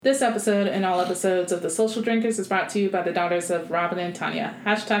This episode and all episodes of The Social Drinkers is brought to you by the daughters of Robin and Tanya.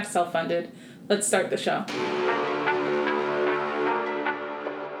 # self-funded. Let's start the show.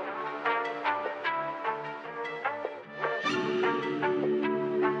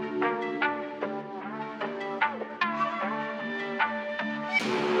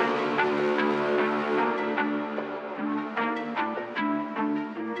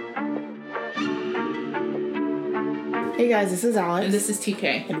 Hey guys, this is Alex. And this is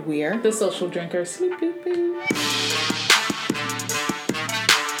TK. And we're The Social Drinkers. Boop, boop, boop.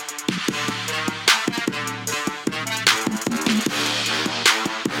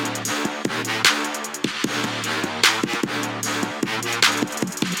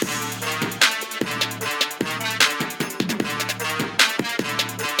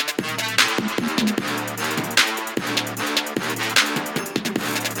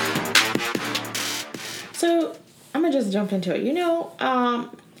 So I'm gonna just jump into it.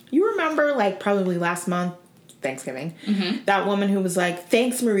 You remember like probably last month, Thanksgiving, that woman who was like,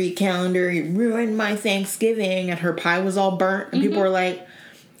 "Thanks, Marie Callender, you ruined my Thanksgiving," and her pie was all burnt, and people were like,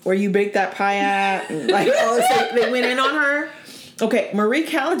 "Where you baked that pie at?" And like all this, like, they went in on her. Okay, Marie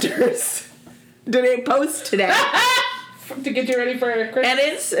Callender's did a post today. To get you ready for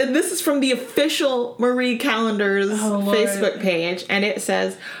Christmas. And this is from the official Marie Callender's Facebook page, and it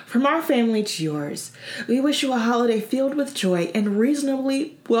says, "From our family to yours, we wish you a holiday filled with joy and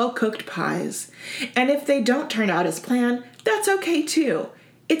reasonably well-cooked pies. And if they don't turn out as planned, that's okay too.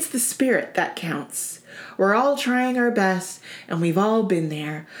 It's the spirit that counts. We're all trying our best, and we've all been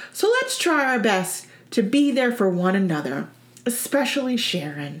there. So let's try our best to be there for one another, especially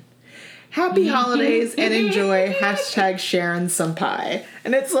Sharon. Happy holidays and enjoy # Sharon some pie."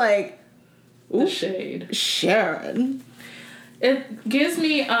 And it's like, The shade. Sharon. It gives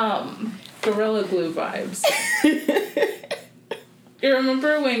me Gorilla Glue vibes. You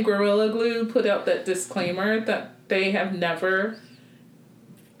remember when Gorilla Glue put out that disclaimer that they have never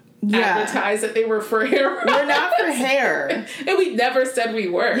advertised that they were for hair? We're not for hair. And we never said we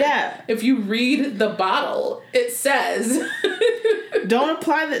were. Yeah. If you read the bottle, it says...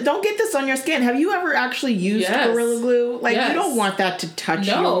 Don't get this on your skin. Have you ever actually used Gorilla Glue? Like, you don't want that to touch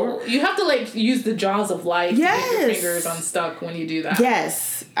you. No. You have to, like, use the jaws of life to get your fingers unstuck when you do that.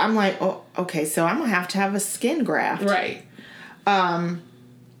 Yes. I'm like, oh, okay, so I'm going to have a skin graft. Right.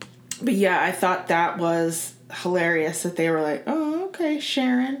 But yeah, I thought that was hilarious that they were like, "Oh, okay,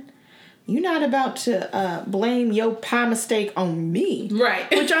 Sharon, you're not about to blame your pie mistake on me." Right.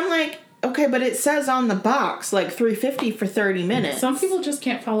 Which I'm like, okay, but it says on the box, like, $3.50 for 30 minutes. Some people just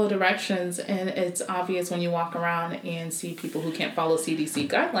can't follow directions, and it's obvious when you walk around and see people who can't follow CDC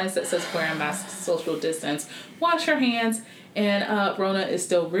guidelines that says wear a mask, social distance, wash your hands, and Rona is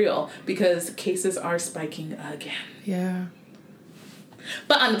still real because cases are spiking again. Yeah.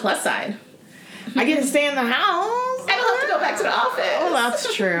 But on the plus side, I get to stay in the house. I don't have to go back to the office. Oh,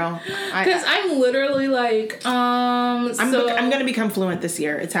 that's true. Because I'm literally like, I'm going to become fluent this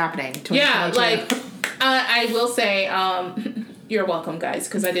year. It's happening. Yeah, like, I will say, you're welcome, guys,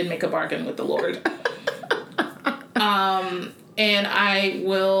 because I did make a bargain with the Lord. And I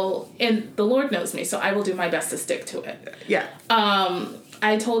will, and the Lord knows me, so I will do my best to stick to it. Yeah.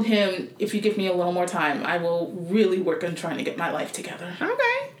 I told him, if you give me a little more time, I will really work on trying to get my life together.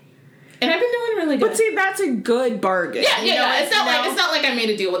 Okay. And I've been doing really good. But see, that's a good bargain. Yeah. It's not like I made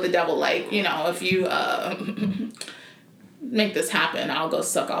a deal with the devil. Like, if you make this happen, I'll go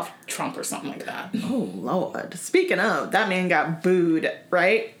suck off Trump or something like that. Oh, Lord. Speaking of, that man got booed,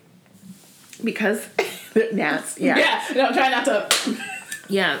 right? Because, Nats, yeah. Yeah, no, try not to.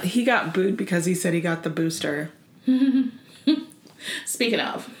 Yeah, he got booed because he said he got the booster. Speaking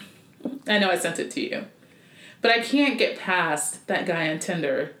of, I know I sent it to you, but I can't get past that guy on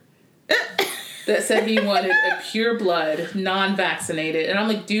Tinder that said he wanted a pure blood, non-vaccinated. And I'm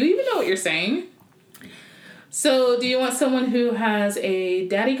like, do you even know what you're saying? So do you want someone who has a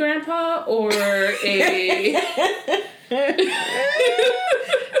daddy grandpa or a...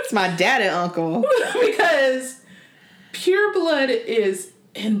 It's my daddy uncle. Because pure blood is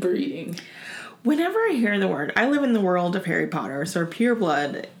inbreeding. Whenever I hear the word, I live in the world of Harry Potter, so pure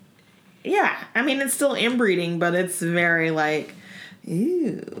blood, yeah, I mean, it's still inbreeding, but it's very like,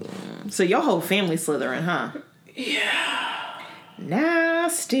 ew. So your whole family Slytherin, huh? Yeah.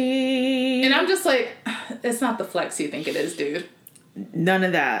 Nasty. And I'm just like, it's not the flex you think it is, dude. None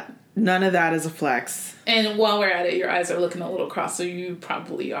of that. None of that is a flex. And while we're at it, your eyes are looking a little crossed, so you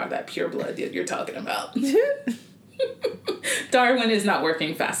probably are that pure blood that you're talking about. Darwin is not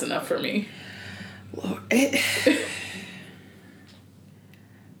working fast enough for me. Lord,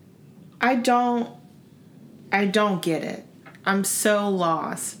 I don't get it. I'm so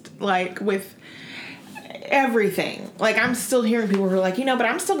lost. Like, with everything. Like, I'm still hearing people who are like, but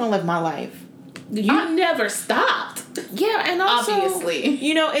I'm still gonna live my life. You never stopped. Yeah, and also, obviously.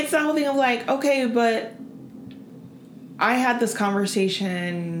 It's the whole thing of like, okay, but I had this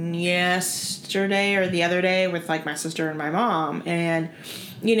conversation yesterday or the other day with, like, my sister and my mom, and,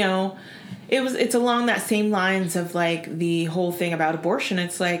 it's along that same lines of, like, the whole thing about abortion.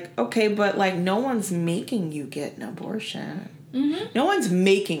 It's like, okay, but, like, no one's making you get an abortion. Mm-hmm. No one's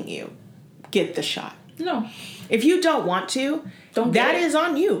making you get the shot. No. If you don't want to, that is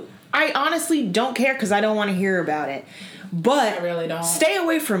on you. I honestly don't care because I don't want to hear about it. But I really don't. Stay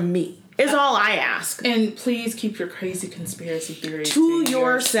away from me is all I ask. And please keep your crazy conspiracy theories to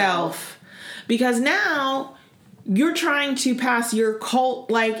yourself. Because now you're trying to pass your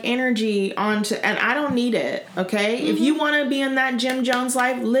cult-like energy onto, and I don't need it, okay? Mm-hmm. If you want to be in that Jim Jones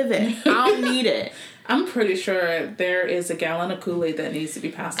life, live it. I don't need it. I'm pretty sure there is a gallon of Kool-Aid that needs to be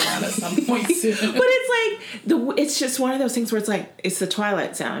passed around at some point soon. But it's like, it's just one of those things where it's like, it's the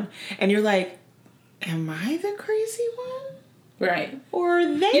Twilight Zone. And you're like, am I the crazy one? Right. Or are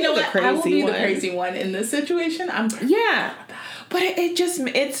they you know the what? crazy one? I will be the crazy one in this situation. Yeah. But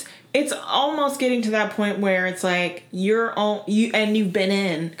it's almost getting to that point where it's like, you've been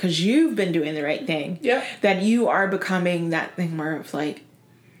in, because you've been doing the right thing. Yeah. That you are becoming that thing where it's like,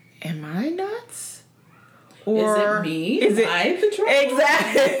 am I nuts? Or is it me? Am I the drama?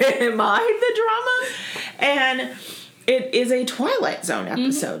 Exactly. Am I the drama? And it is a Twilight Zone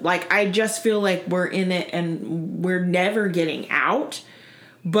episode. Mm-hmm. Like, I just feel like we're in it and we're never getting out.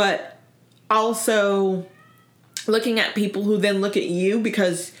 But also looking at people who then look at you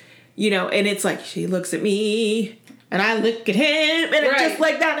because, and it's like, she looks at me and I look at him. And it's just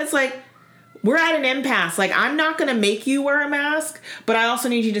like that. It's like, we're at an impasse. Like, I'm not going to make you wear a mask, but I also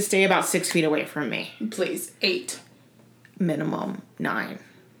need you to stay about 6 feet away from me. Please. 8. Minimum 9.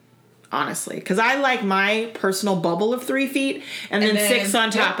 Honestly. Because I like my personal bubble of 3 feet and then 6 on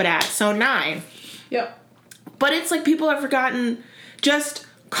top of that. So 9. Yep. But it's like people have forgotten just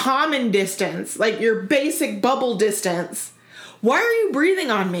common distance. Like your basic bubble distance. Why are you breathing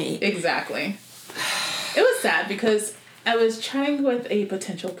on me? Exactly. It was sad because I was chatting with a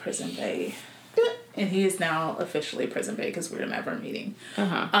potential prison bae. And he is now officially prison bae because we're never meeting.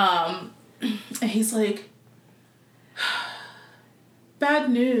 Uh-huh. And he's like, bad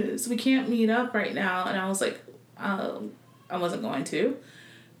news. We can't meet up right now. And I was like, I wasn't going to.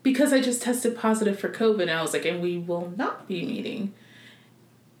 Because I just tested positive for COVID. And I was like, and we will not be meeting.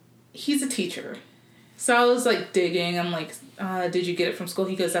 He's a teacher. So I was like digging. I'm like, did you get it from school?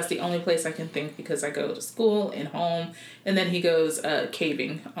 He goes, that's the only place I can think because I go to school and home. And then he goes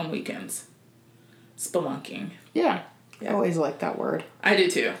caving on weekends. Spelunking. Yeah. I always like that word. I do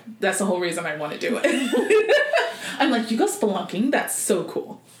too. That's the whole reason I want to do it. I'm like, you go spelunking? That's so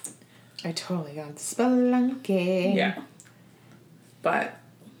cool. I totally got spelunking. Yeah. But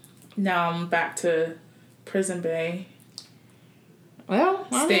now I'm back to prison bae. Well,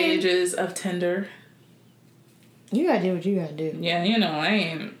 stages of Tinder. You gotta do what you gotta do. Yeah, I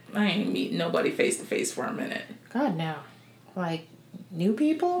ain't meeting nobody face to face for a minute. God, no. Like, new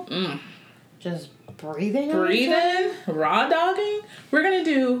people? Just breathing? Raw dogging? We're gonna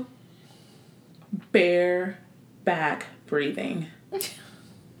do bare back breathing.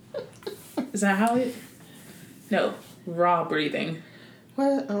 Is that how it... No, raw breathing.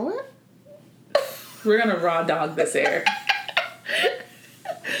 What? We're gonna raw dog this air.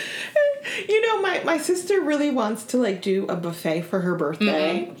 My sister really wants to, like, do a buffet for her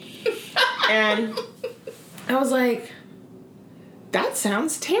birthday. Mm-hmm. And I was like, that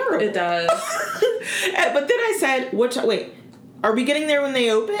sounds terrible. It does. But then I said, wait, are we getting there when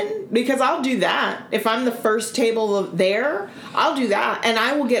they open? Because I'll do that. If I'm the first table there, I'll do that. And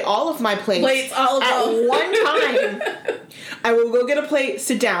I will get all of my plates all of at them. one time. I will go get a plate,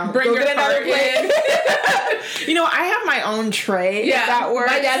 sit down, bring go your get another plate. I have my own tray. Yeah, if that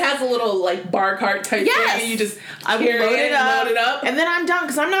works. My dad has a little like bar cart type thing. You just I will load it up, and then I'm done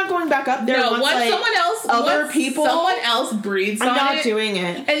because I'm not going back up there. No, once someone else breathes on it, I'm not doing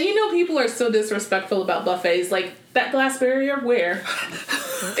it. And people are so disrespectful about buffets. Like, that glass barrier, where?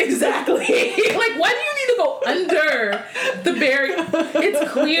 Exactly. Like, why do you need to go under the barrier?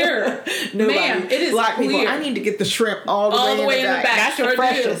 It's clear. Nobody. Ma'am, it is Black clear. People, I need to get the shrimp all the way in the back. That's the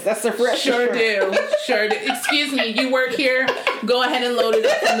freshest. That's the freshest. Sure do. Excuse me, you work here? Go ahead and load it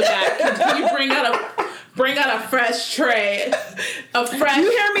up from the back. Can you bring out a fresh tray?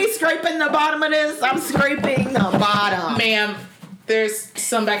 You hear me scraping the bottom of this? I'm scraping the bottom. Ma'am, there's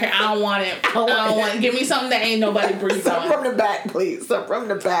some back here. I don't want it. I don't want it. Give me something that ain't nobody breathes on. Some from the back, please. Some from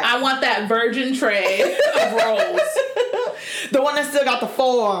the back. I want that virgin tray of rolls. The one that still got the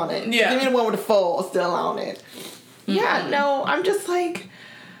foil on it. Yeah. Give me the one with the foil still on it. Mm-hmm. Yeah, no, I'm just like...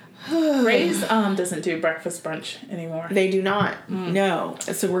 Ray's doesn't do breakfast brunch anymore. They do not. No.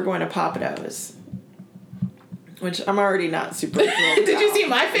 So we're going to Pappadeaux's. Which I'm already not super thrilled about. Did you see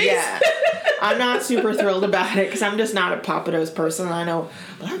my face? Yeah. I'm not super thrilled about it because I'm just not a Pappadeaux's person. I know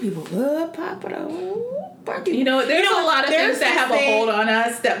a lot of people love Pappadeaux. You know, there's a lot of things that have a hold on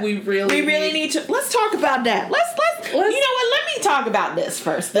us that we really need to. Let's talk about that. Let's you know what? Let me talk about this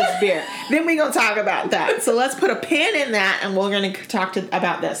first. This beer. Then we're gonna talk about that. So let's put a pin in that, and we're gonna talk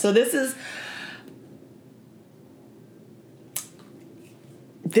about this. So this is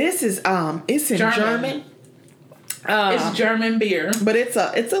it's in German. It's German beer, but it's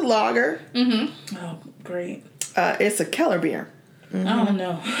a lager. Mm-hmm. Oh, great! It's a Keller beer. Mm-hmm. Oh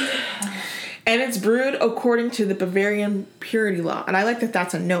no! And it's brewed according to the Bavarian purity law, and I like that.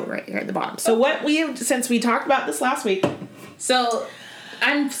 That's a note right here at the bottom. So since we talked about this last week, so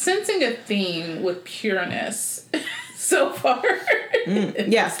I'm sensing a theme with pureness so far.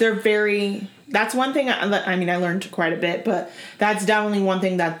 Yes, they're very. That's one thing. I learned quite a bit, but that's definitely one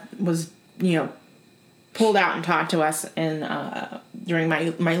thing that was pulled out and taught to us during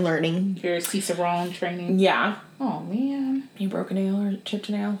my learning. Your Cicerone training? Yeah. Oh, man. You broke a nail or chipped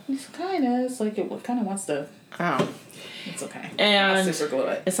a nail? It's kind of. It's like it kind of wants to... Oh. It's okay. And I'll super glue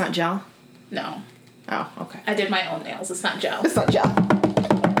it. It's not gel? No. Oh, okay. I did my own nails. It's not gel. It's not gel.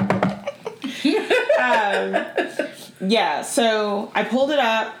 Yeah, so I pulled it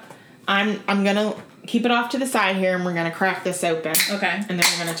up. I'm going to keep it off to the side here, and we're going to crack this open. Okay. And then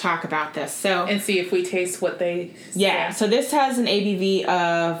we're going to talk about this. And see if we taste what they say. Yeah, so this has an ABV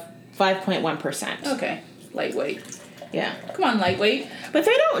of 5.1%. Okay. Lightweight. Yeah. Come on, lightweight. But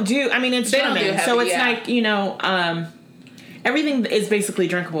they don't do... I mean, it's German, heavy, so it's like, everything is basically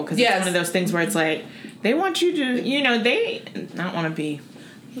drinkable, because it's one of those things where it's like, they want you to, they don't want to be...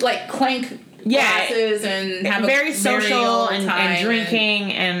 Like, clank glasses and have very social and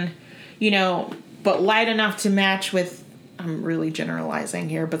drinking and but light enough to match with, I'm really generalizing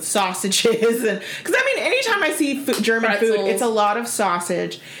here, but sausages. And because anytime I see German food, it's a lot of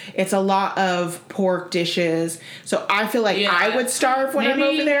sausage, it's a lot of pork dishes, so I feel like I would starve when I'm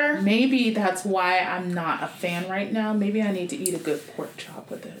over there. Maybe that's why I'm not a fan right now. Maybe I need to eat a good pork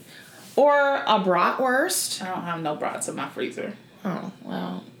chop with it, or a bratwurst. I don't have no brats in my freezer. Oh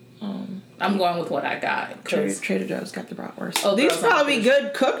well. I'm going with what I got. Trader Joe's got the bratwurst. Oh, these probably be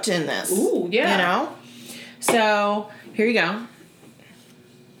good cooked in this. Ooh, yeah. So here you go.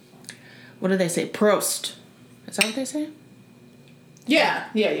 What do they say? Prost. Is that what they say? Yeah.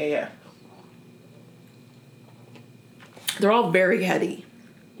 They're all very heady.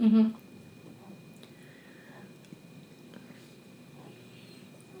 Mm-hmm.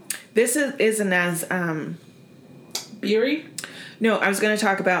 This isn't as beery. No, I was going to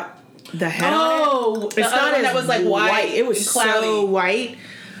talk about the head. Oh, it's not as that was like white. It was cloudy. So white,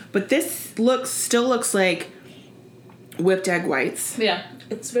 but this still looks like whipped egg whites. Yeah,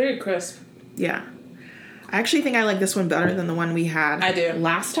 it's very crisp. Yeah, I actually think I like this one better than the one we had. I do.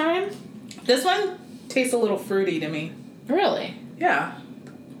 Last time. This one tastes a little fruity to me. Really? Yeah.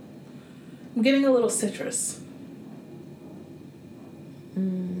 I'm getting a little citrus.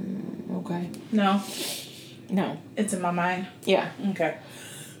 Okay. No. It's in my mind. Yeah. Okay.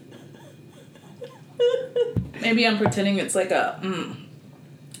 Maybe I'm pretending it's like a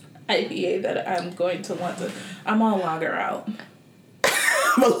IPA that I'm going to want to... I'm all lager out.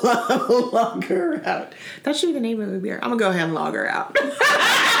 Lager out. That should be the name of the beer. I'm going to go ahead and lager out.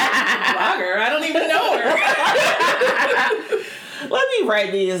 Lager? I don't even know her. Let me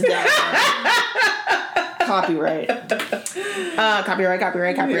write these down. Copyright. Copyright.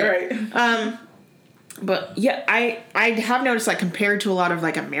 But yeah, I have noticed, like, compared to a lot of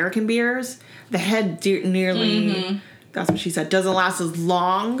like American beers, the head nearly that's what she said, doesn't last as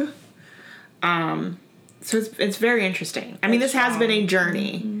long. So it's very interesting. I mean, this has been a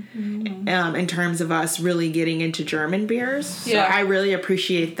journey in terms of us really getting into German beers. So I really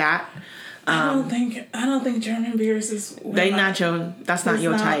appreciate that. I don't think German beers is that's not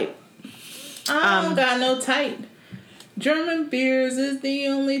your type. I don't got no type. German beers is the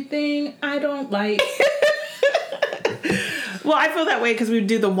only thing I don't like. Well, I feel that way because we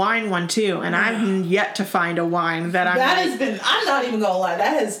do the wine one too, and I've yet to find a wine that I'm not even gonna lie,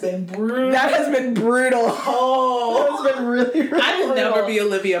 that has been brutal. Oh, that's been really, really I will never be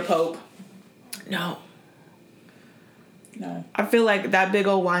Olivia Pope. No. I feel like that big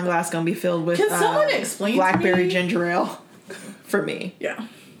old wine glass gonna be filled with Can someone explain blackberry to me? ginger ale. for me. Yeah.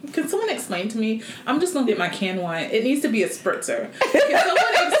 Can someone explain to me? I'm just going to get my canned wine. It needs to be a spritzer. Can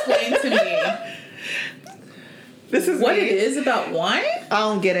someone explain to me this is what it is about wine? I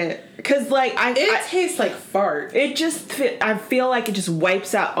don't get it. Because, like, it tastes like fart. It just, I feel like it just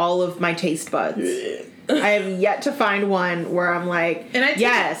wipes out all of my taste buds. I have yet to find one where I'm like,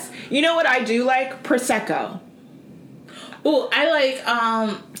 yes. You know what I do like? Prosecco. Oh, I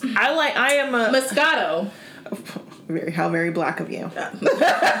am a Moscato. How very black of you.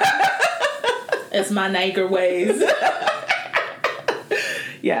 It's my nigger ways.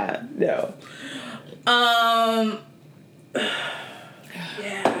 Yeah, no.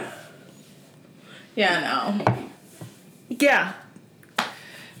 Yeah, no. Yeah.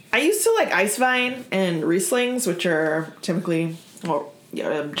 I used to like Ice Wein and Rieslings, which are typically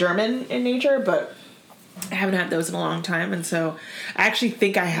German in nature, but I haven't had those in a long time, and so I actually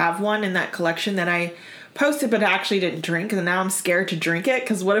think I have one in that collection that I posted but I actually didn't drink, and now I'm scared to drink it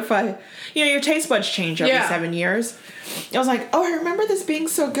because what if your taste buds change every 7 years. I was like, oh, I remember this being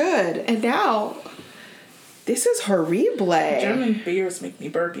so good, and now this is horrible. German beers make me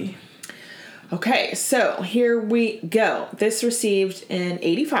burpy. Okay, so here we go. This received an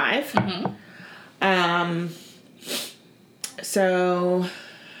 85. Mm-hmm. So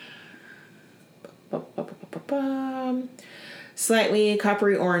slightly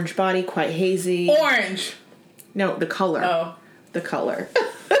coppery orange body, quite hazy. Orange. No, the color. Oh, the color.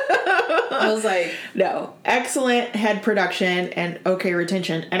 I was like, no. Excellent head production and okay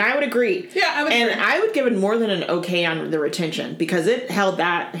retention. And I would agree. Yeah, I would agree. And I would give it more than an okay on the retention because it held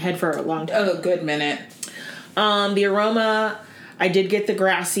that head for a long time. A good minute. The aroma, I did get the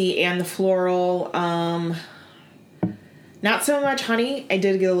grassy and the floral. Not so much honey. I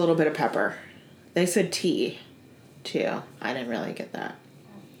did get a little bit of pepper. They said tea, too. I didn't really get that.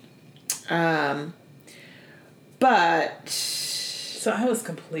 But... So I was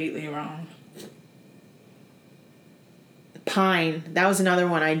completely wrong. Pine. That was another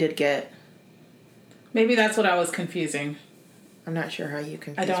one I did get. Maybe that's what I was confusing. I'm not sure how you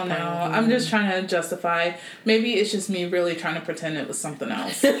confuse I don't know. pine. I'm just trying to justify. Maybe it's just me really trying to pretend it was something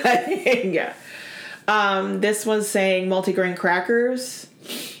else. Yeah. This was saying multigrain crackers,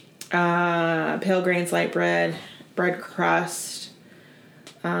 pale grains, light bread crust.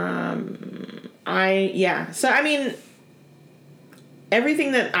 So, I mean,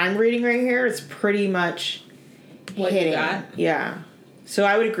 everything that I'm reading right here is pretty much what hitting. You got? Yeah. So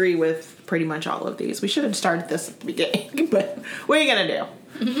I would agree with pretty much all of these. We should have started this at the beginning, but what are you going to do?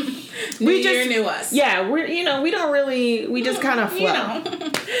 New year, new us. Yeah, we don't really, we just kind of flow.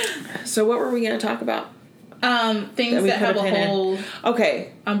 So what were we going to talk about? Things that have a hold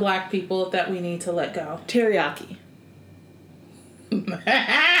okay. on black people that we need to let go. Teriyaki.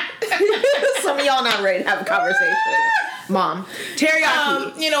 Some of y'all not ready to have a conversation. Mom.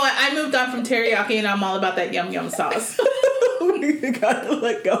 Teriyaki. You know what? I moved on from teriyaki and I'm all about that yum yum sauce. You gotta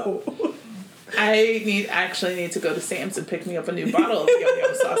let go. I actually need to go to Sam's and pick me up a new bottle of yum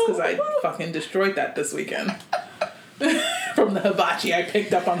yum sauce because I fucking destroyed that this weekend. From the hibachi I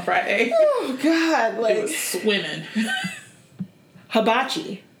picked up on Friday. Oh, God. Like, it was swimming.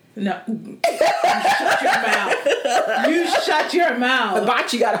 Hibachi. No. You shut your mouth. You shut your mouth.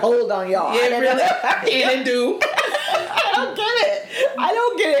 Hibachi got a hold on y'all. Yeah, really. It do. I don't get it. I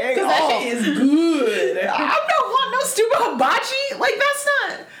don't get it. Because that shit is good. I don't want no stupid hibachi. Like, that's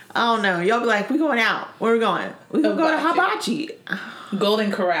not... I don't know. Y'all be like, we going out. Where we going? We gonna go to hibachi.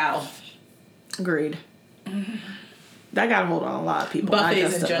 Golden Corral. Agreed. That got a hold on a lot of people.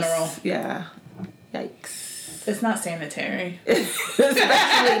 Buffets in general. Yeah. Yikes. It's not sanitary.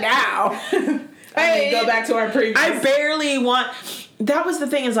 Especially now. Hey, go back to our previous. I barely want... That was the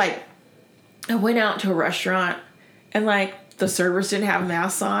thing is like, I went out to a restaurant and like the servers didn't have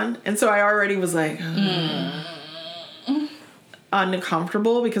masks on. And so I already was like...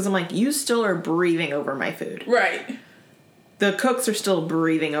 uncomfortable because I'm like, you still are breathing over my food. Right. The cooks are still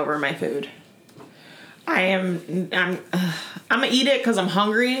breathing over my food. I'm gonna eat it because I'm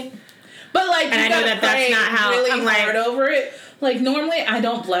hungry. But like, and I know that that's not how really I'm hard over it. Like normally, I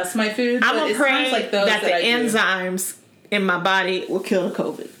don't bless my food. I'm gonna pray like those that the enzymes in my body will kill the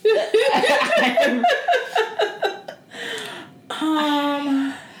COVID.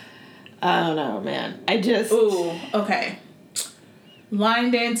 I don't know, man. I just okay.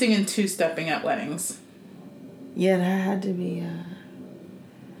 Line dancing and two-stepping at weddings. Yeah, that had to be.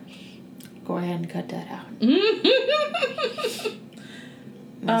 Go ahead and cut that out.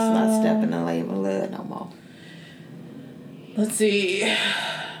 Let's not step in the lane of blood no more. Let's see.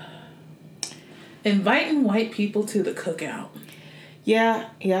 Inviting white people to the cookout. Yeah.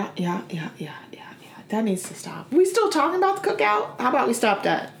 That needs to stop. We still talking about the cookout? How about we stop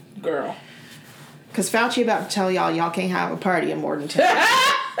that? Girl. Because Fauci about to tell y'all can't have a party in more than 10.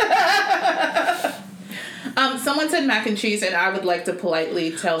 Someone said mac and cheese, and I would like to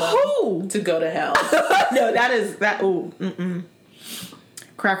politely tell them to go to hell. No, that. Ooh,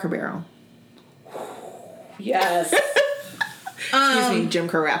 Cracker Barrel. Yes. Excuse me, Jim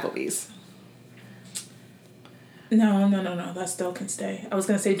Crow Applebee's. No. That still can stay. I was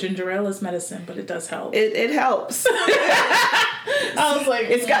gonna say ginger ale is medicine, but it does help. It helps. I was like,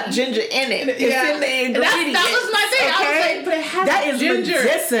 it's got ginger in it. It's in the ingredients. That was my thing. Okay? I was like, but it has that is ginger.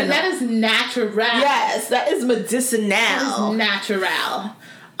 Medicinal. And that is natural. Yes, that is medicinal. That is natural.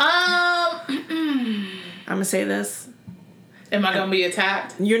 I'm gonna say this. Am I gonna be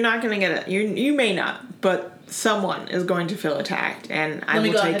attacked? You're not gonna get it. You may not, but someone is going to feel attacked, and I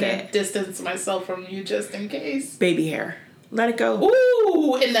will take it. Let me go ahead and distance myself from you just in case. Baby hair. Let it go.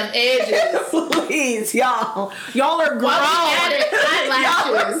 Ooh, in them edges. Please, y'all. Y'all are grown.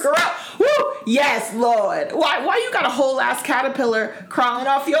 Y'all are grown. Woo! Yes, Lord. Why you got a whole ass caterpillar crawling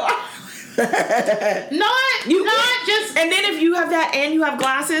off your arm? Not just. And then if you have that and you have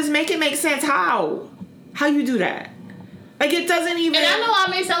glasses, make it make sense. How you do that? Like, it doesn't even... And I know I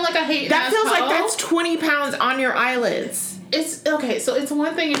may sound like I hate that feels like that's 20 pounds on your eyelids. It's... Okay, so it's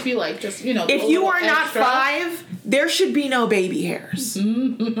one thing if you, like, just, you know... If you are not 5, there should be no baby hairs.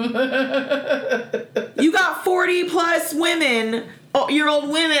 You got 40-plus women,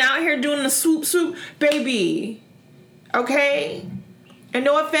 year-old women out here doing the swoop, baby. Okay? And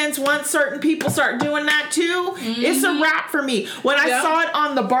no offense, once certain people start doing that too, it's a wrap for me. When I saw it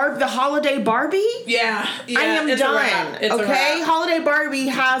on the holiday Barbie, I am done. Okay, holiday Barbie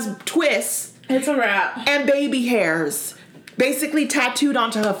has twists. It's a wrap. And baby hairs, basically tattooed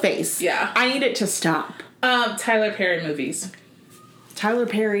onto her face. Yeah, I need it to stop. Tyler Perry movies. Tyler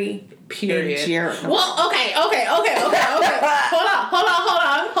Perry. Period. Well, okay.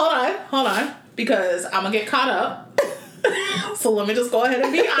 Hold on. Because I'm gonna get caught up. So let me just go ahead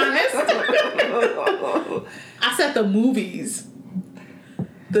and be honest. I said the movies.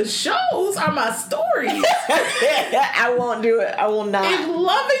 The shows are my stories. I won't do it. I will not. If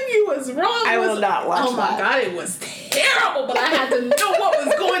Loving You Is Wrong, I will not watch Oh my God, it was terrible, but I had to know what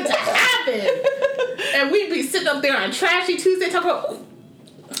was going to happen. And we'd be sitting up there on Trashy Tuesday talking about...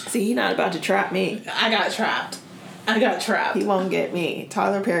 See, he's not about to trap me. I got trapped. He won't get me.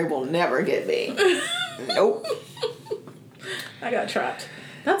 Tyler Perry will never get me. Nope. I got trapped.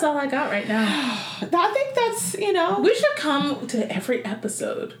 That's all I got right now. I think that's, We should come to every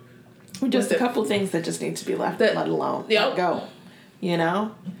episode. Just a couple things that just need to be let alone. Let go.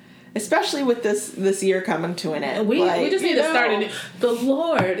 Especially with this year coming to an end. We just need to start it. The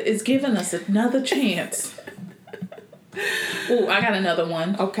Lord is giving us another chance. Oh, I got another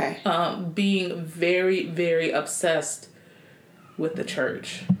one. Okay. Being very, very obsessed with the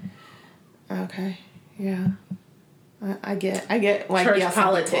church. Okay. Yeah. I get like church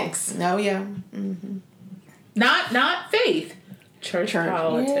politics. No, yeah. Mm-hmm. Not faith. Church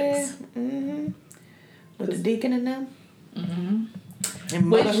politics. Yeah. Mm-hmm. With the deacon in them. Mm-hmm. And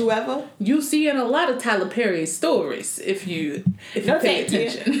mother whoever. You see in a lot of Tyler Perry stories if you pay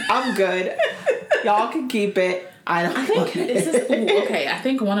attention. I'm good. Y'all can keep it. I think I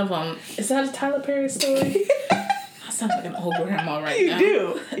think one of them is that a Tyler Perry story. I sound like an old grandma now. You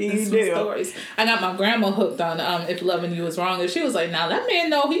do. Stories. I got my grandma hooked on If Loving You Is Wrong, and she was like, "Now that man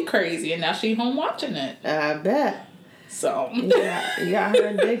know he crazy," and now she home watching it. I bet. So yeah, you got her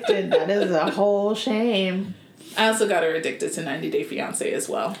addicted. That is a whole shame. I also got her addicted to 90 Day Fiancé as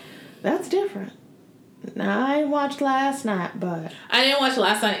well. That's different. I watched last night, but I didn't watch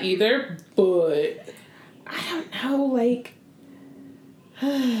last night either. But I don't know, like,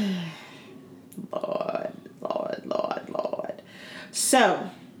 Lord. So,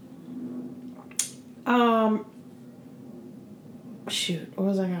 shoot, what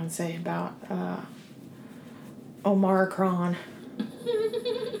was I gonna say about Omicron?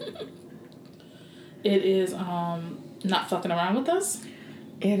 It is not fucking around with us.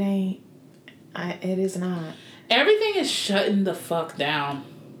 It ain't. It is not. Everything is shutting the fuck down.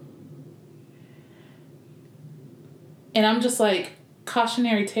 And I'm just like,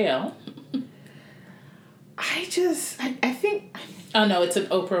 cautionary tale. I think... Oh, no, it's an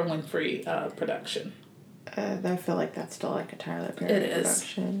Oprah Winfrey production. I feel like that's still like a Tyler Perry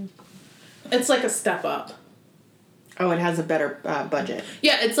production. It's like a step up. Oh, it has a better budget.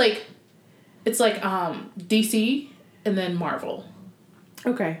 Yeah, it's like DC and then Marvel.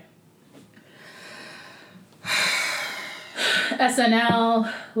 Okay. SNL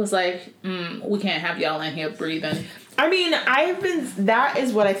was like, we can't have y'all in here breathing. I mean, that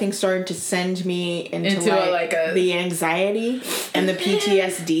is what I think started to send me into the anxiety and the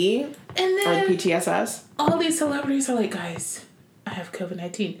PTSD. And then, or the PTSS. All these celebrities are like, guys, I have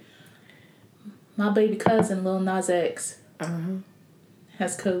COVID-19. My baby cousin, Lil Nas X,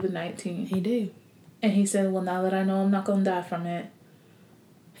 has COVID-19. He did. And he said, well, now that I know I'm not going to die from it,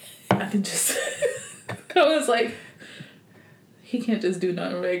 I can just... I was like, he can't just do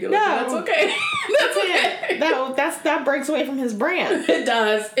nothing regular. No. That's okay. That's okay. That breaks away from his brand. It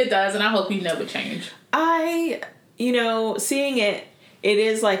does. And I hope he never change. Seeing it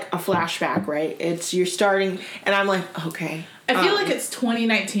is like a flashback, right? You're starting, and I'm like, okay. I feel like it's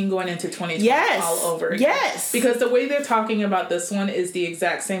 2019 going into 2020 all over again. Yes. Because the way they're talking about this one is the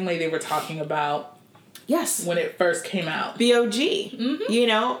exact same way they were talking about when it first came out. The OG.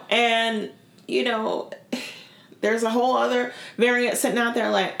 Mm-hmm. And, there's a whole other variant sitting out there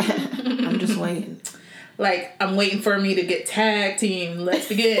like, I'm just waiting. Like, I'm waiting for me to get tag team. Let's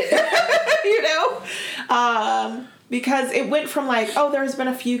begin. Because it went from like, there's been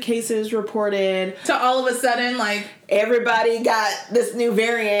a few cases reported. To all of a sudden, like... everybody got this new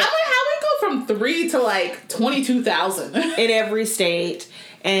variant. I'm like, how we go from 3 to like 22,000? In every state.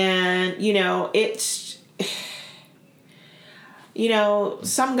 And, it's...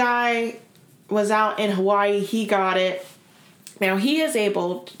 some guy was out in Hawaii. He got it. Now, he is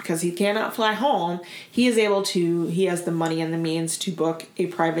able, because he cannot fly home, he has the money and the means to book a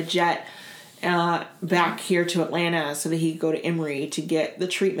private jet back here to Atlanta so that he could go to Emory to get the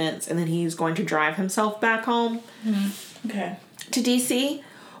treatments, and then he's going to drive himself back home to DC.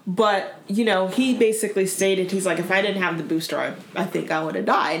 But, he basically stated, he's like, if I didn't have the booster, I think I would have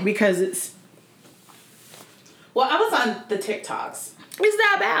died, because it's... Well, I was on the TikToks. It's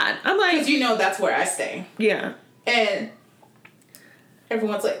that bad. I'm like... Because that's where I stay. Yeah. And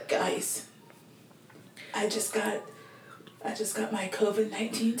everyone's like, guys, I just got my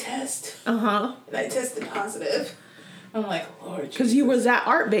COVID-19 test. And I tested positive. I'm like, Lord Jesus. Because you was at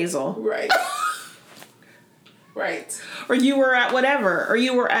Art Basel. Right. Right. Or you were at whatever. Or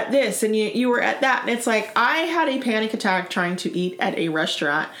you were at this and you were at that. And it's like, I had a panic attack trying to eat at a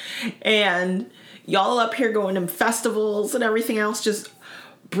restaurant. And y'all up here going to festivals and everything else, just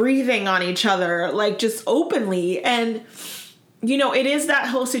breathing on each other, like just openly. And, it is that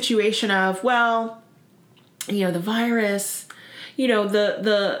whole situation of, well... the virus,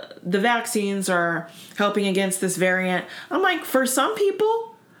 the vaccines are helping against this variant. I'm like, for some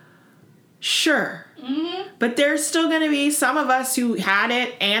people, sure. Mm-hmm. But there's still going to be some of us who had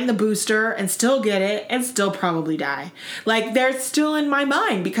it and the booster and still get it and still probably die. Like, they're still in my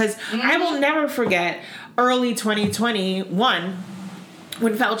mind because I will never forget early 2021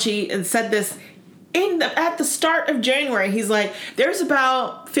 when Fauci said this. At the start of January, he's like, there's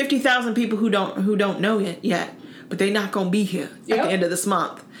about 50,000 people who don't know it yet, but they're not going to be here at the end of this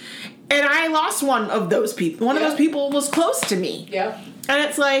month. And I lost one of those people. One of those people was close to me. Yeah. And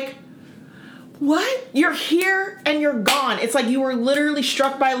it's like, what? You're here and you're gone. It's like you were literally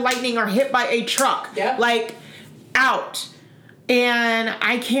struck by lightning or hit by a truck. Yeah. Like, out. And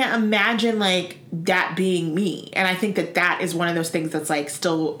I can't imagine, like, that being me. And I think that is one of those things that's, like,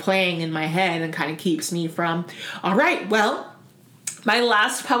 still playing in my head and kind of keeps me from, all right, well, my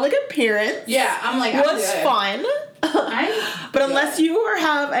last public appearance I'm like, was fun. But unless you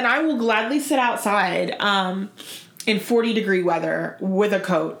have, and I will gladly sit outside in 40-degree weather with a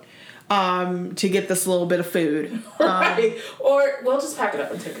coat to get this little bit of food. Right. Or we'll just pack it up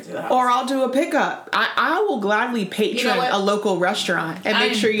and take it to the house. Or I'll do a pickup. I will gladly patron a local restaurant and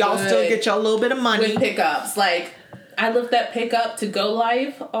make sure y'all still get y'all a little bit of money. With pickups. Like, I left that pickup to go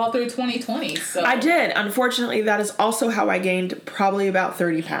live all through 2020. So I did. Unfortunately, that is also how I gained probably about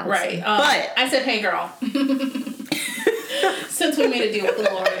 30 pounds. Right. But I said, hey, girl. Since we made a deal with the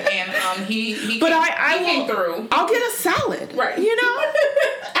Lord and he came through. I'll get a salad. Right.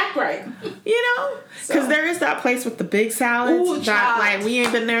 Act right. Because there is that place with the big salads. Ooh, that, like, we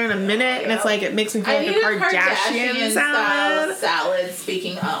ain't been there in a minute, and it's like, it makes me feel like a Kardashian salad,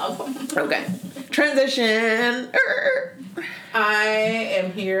 speaking of. Okay. Transition. I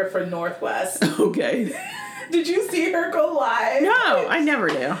am here for Northwest. Okay. Did you see her go live? No, I never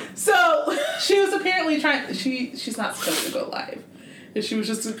do. So, she was apparently she's not supposed to go live. She was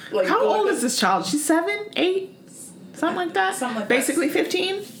just like... How old is this child? She's 7, 8? Something like that? Basically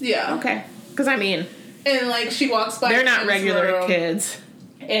 15? Yeah. Okay. Because, I mean... And, like, she walks by... They're not regular room, kids.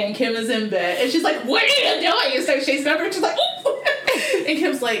 And Kim is in bed. And she's like, what are you doing? And so she's over and she's like, ooh. And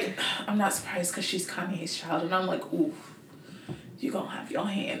Kim's like, I'm not surprised because she's Kanye's child. And I'm like, ooh, you're going to have your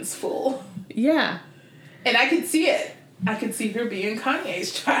hands full. Yeah. And I could see it. I could see her being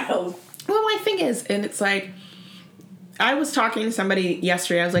Kanye's child. Well, my thing is, and it's like, I was talking to somebody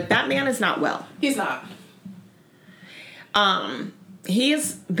yesterday. I was like, that man is not well. He's not.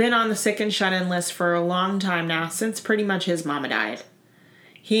 He's been on the sick and shut-in list for a long time now, since pretty much his mama died.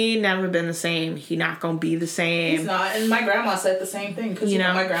 He never been the same. He not gonna be the same. He's not. And my grandma said the same thing, because you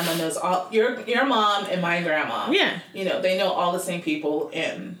know my grandma knows all your mom and my grandma. Yeah. You know, they know all the same people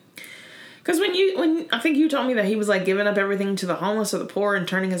in. Because when I think you told me that he was like giving up everything to the homeless or the poor and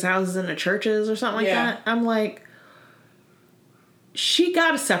turning his houses into churches or something like that, I'm like, she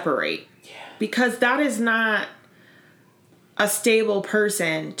got to separate. Yeah. Because that is not a stable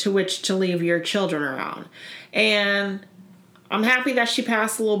person to which to leave your children around. And I'm happy that she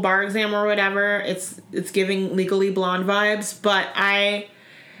passed a little bar exam or whatever. It's giving Legally Blonde vibes, but I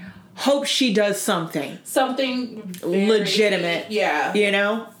hope she does something. Something very, legitimate. Yeah. You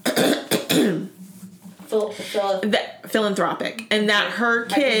know? Philanthropic. And that her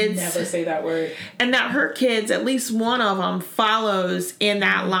kids... I can never say that word. And that her kids, at least one of them, follows in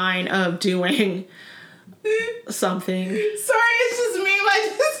that line of doing something. Sorry, it's just me.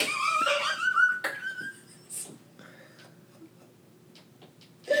 I just...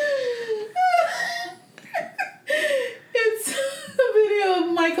 It's a video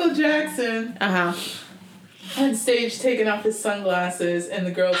of Michael Jackson. On stage taking off his sunglasses and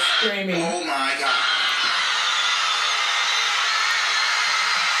the girl screaming. Oh my God.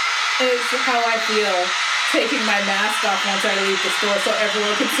 It's how I feel taking my mask off once I leave the store so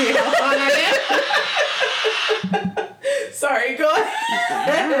everyone can see how hot I am. Sorry, go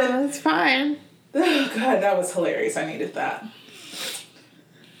ahead. No, that's fine. Oh, God, that was hilarious. I needed that.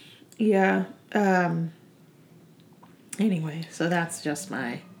 Yeah. Anyway, so that's just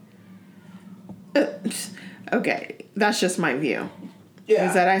my... Okay, that's just my view. Yeah.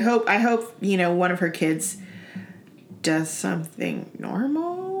 Is that I hope, you know, one of her kids does something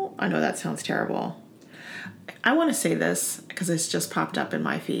normal. I know that sounds terrible. I want to say this because it's just popped up in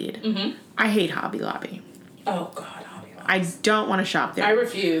my feed. Mm-hmm. I hate Hobby Lobby. Oh, God, Hobby Lobby. I don't want to shop there. I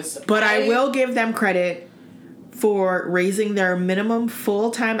refuse. But I will give them credit for raising their minimum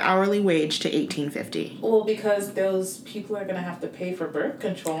full-time hourly wage to $18.50. Well, because those people are going to have to pay for birth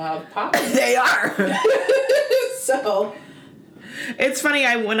control out of pocket. They are. So... It's funny,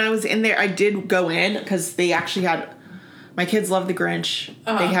 when I was in there, I did go in because they actually had... My kids love the Grinch.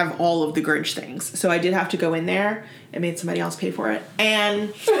 Uh-huh. They have all of the Grinch things. So I did have to go in there and made somebody else pay for it.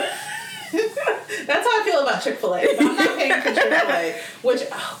 And... That's how I feel about Chick-fil-A. I'm not paying for Chick-fil-A. Which,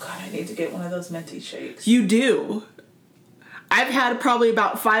 oh God, I need to get one of those minty shakes. You do. I've had probably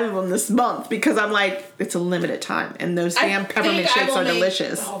about 5 of them this month because I'm like, it's a limited time. And those damn peppermint shakes are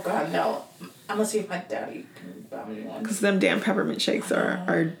delicious. Oh God, no. I'm gonna see if my daddy can buy me one. Because them damn peppermint shakes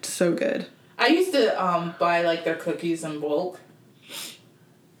are so good. I used to buy like their cookies in bulk.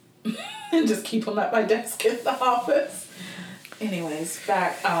 And just keep them at my desk in the office. Anyways,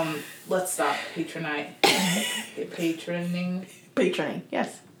 back, let's stop patroning,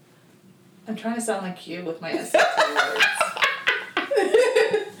 yes. I'm trying to sound like you with my SAT words.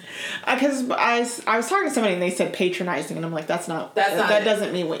 Because I was talking to somebody and they said patronizing, and I'm like, that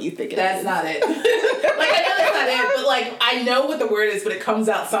doesn't mean what you think it is. That's not it. Like, I know that's not it, but like, I know what the word is, but it comes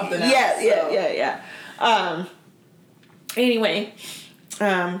out something else. Yeah. Anyway,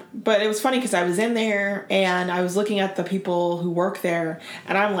 but it was funny because I was in there and I was looking at the people who work there,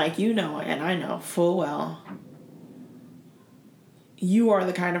 and I'm like, you know, and I know full well, you are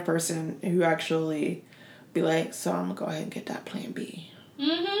the kind of person who actually be like, so I'm gonna go ahead and get that Plan B.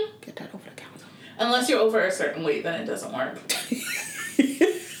 Mm-hmm. Get that over the counter. Unless you're over a certain weight, then it doesn't work.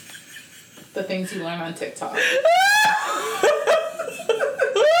 The things you learn on TikTok.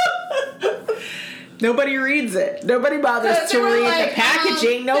 Nobody reads it. Nobody bothers to read the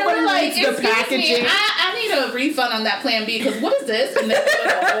packaging. Nobody reads the packaging. I need a refund on that Plan B because what is this? And then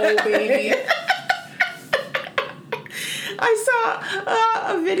oh baby. I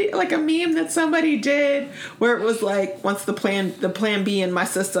saw a video, like a meme that somebody did, where it was like, "What's the plan B in my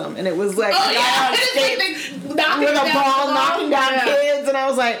system?" And it was like, with a ball knocking down kids, and I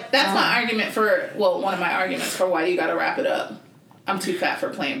was like, "That's my argument for one of my arguments for why you got to wrap it up. I'm too fat for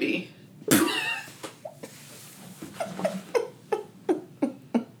Plan B."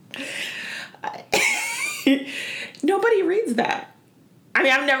 Nobody reads that. I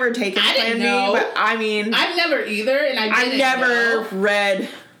mean, I've never taken Plan B, but I mean... I've never either, and I've never read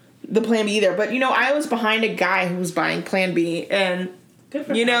the Plan B either. But, you know, I was behind a guy who was buying Plan B, and,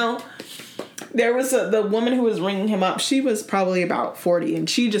 you know, there was the woman who was ringing him up. She was probably about 40, and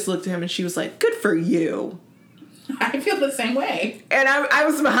she just looked at him, and she was like, good for you. I feel the same way. And I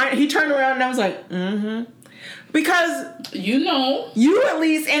was behind... He turned around, and I was like, mm-hmm. Because you at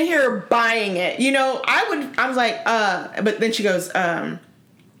least in here buying it. You know, I was like, but then she goes,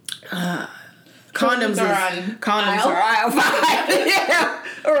 condoms are aisle 5. Yeah,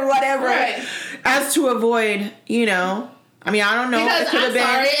 or whatever. Right. As to avoid, you know, I mean, I don't know. Because I'm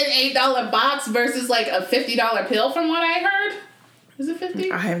sorry, an $8 box versus like a $50 pill from what I heard. Is it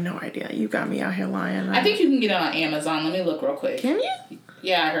 50? I have no idea. You got me out here lying. I think you can get it on Amazon. Let me look real quick. Can you?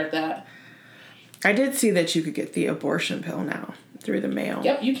 Yeah, I heard that. I did see that you could get the abortion pill now through the mail.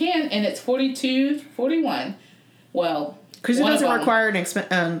 Yep, you can, and it's $42.41. Well, because it doesn't require an expense.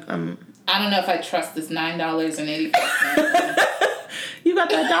 I don't know if I trust this $9.85. You got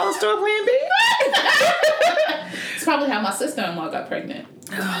that dollar store Plan B? It's probably how my sister-in-law got pregnant.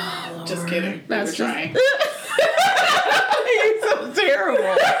 Oh, Lord. Just kidding. That's trying. You're so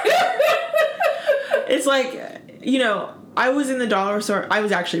terrible. It's like, you know, I was in the dollar store. I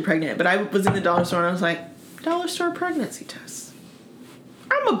was actually pregnant, but I was in the dollar store and I was like, dollar store pregnancy test.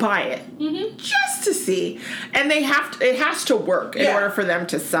 I'm gonna buy it just to see, and it has to work in order for them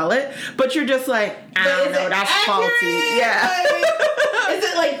to sell it. But you're just like, I don't know, that's accurate? Faulty. Yeah. Is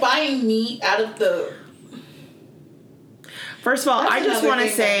it like buying meat out of the? First of all, I just want to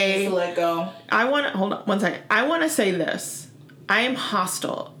say, let go. Hold on one second. I want to say this. I am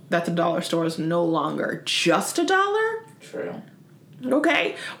hostile that the dollar store is no longer just $1. True.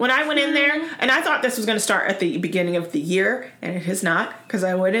 Okay. When I went in there, and I thought this was going to start at the beginning of the year, and it has not, because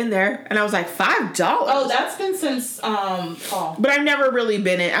I went in there and I was like, $5. Oh, that's been since fall. But I've never really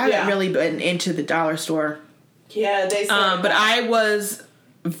been in. I haven't really been into the dollar store. Yeah, they said. But I was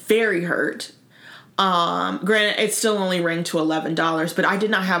very hurt. Granted, it still only rang to $11, but I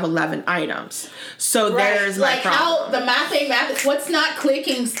did not have 11 items. So there's my problem. How the math, what's not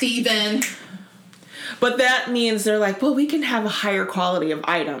clicking, Steven? But that means they're like, well, we can have a higher quality of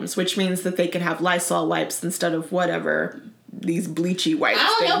items, which means that they can have Lysol wipes instead of whatever these bleachy wipes. I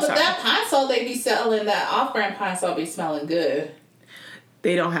don't know, but that Pine-Sol they be selling, that off-brand Pine-Sol be smelling good.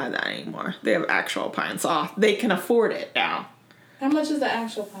 They don't have that anymore. They have actual Pine-Sol. They can afford it now. How much is the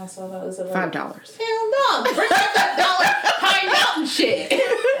actual Pine-Sol though? Is it like $5? Hell no! Bring back that Pine Mountain shit.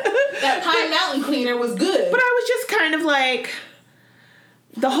 That Pine Mountain cleaner was good. But I was just kind of like,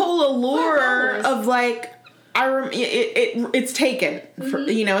 the whole allure of like, it's taken. For,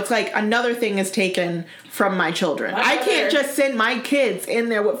 you know, it's like another thing is taken from my children. I can't just send my kids in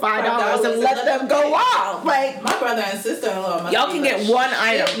there with $5 and let them go off. Like my brother and sister-in-law, y'all can get one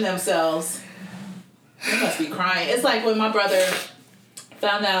item themselves. They must be crying. It's like when my brother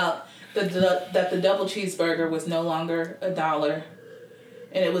found out that the double cheeseburger was no longer $1,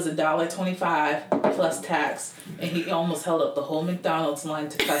 and it was $1.25 plus tax, and he almost held up the whole McDonald's line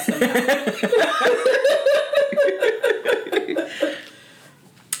to cuss them out.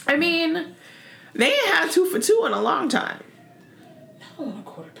 I mean, they ain't had 2 for $2 in a long time. No, on a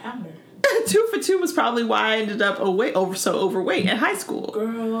quarter pounder. 2 for $2 was probably why I ended up so overweight in high school.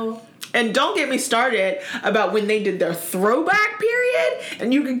 Girl. And don't get me started about when they did their throwback period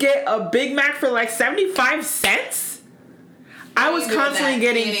and you could get a Big Mac for like 75 cents. I was constantly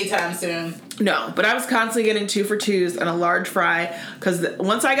getting anytime soon. No, but I was constantly getting 2 for $2s and a large fry because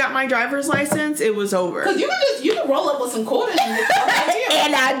once I got my driver's license, it was over. Because you can roll up with some quarters in your car.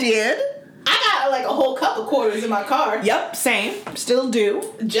 And I did. I got like a whole cup of quarters in my car. Yep, same. Still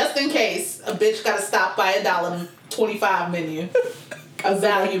do. Just in case a bitch got to stop by $1.25 menu. A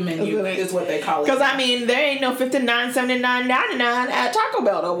value menu is what they call it. Because, I mean, there ain't no $59, $79, $99 at Taco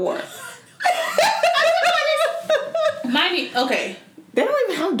Bell no more. Okay. They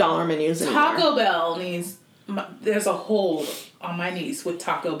don't even have dollar menus anymore. Taco Bell needs... There's a hole on my niece with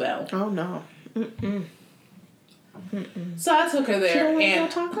Taco Bell. Oh, no. So I took her there. She don't like Del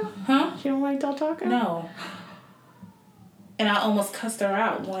Taco? Huh? She don't like Del Taco? No. And I almost cussed her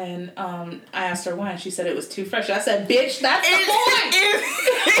out when I asked her why. She said it was too fresh. I said, bitch, that's the point.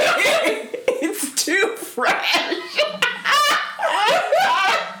 It's too fresh.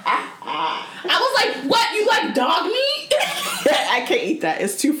 I was like, what? You like dog meat? I can't eat that.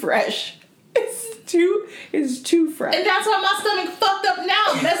 It's too fresh. It's too fresh. And that's why my stomach fucked up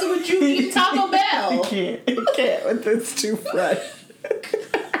now, messing with you eating Taco Bell. It can't. It's too fresh.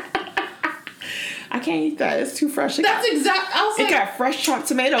 I can't eat that. It's too fresh. I was like, it got fresh chopped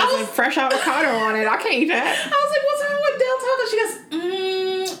tomatoes and fresh avocado on it. I can't eat that. I was like, what's wrong with Del Taco? She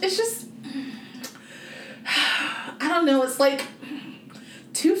goes, it's just, I don't know. It's like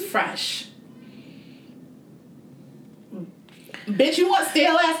too fresh. Bitch, you want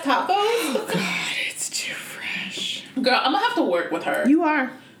stale ass tacos? Oh God, it's too fresh. Girl, I'm gonna have to work with her. You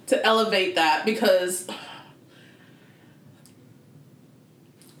are. To elevate that because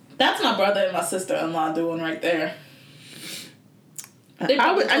That's my brother and my sister-in-law doing right there.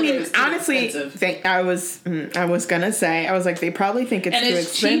 Honestly, I was gonna say, I was like, they probably think it's too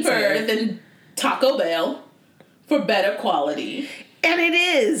expensive. And it's cheaper than Taco Bell for better quality. And it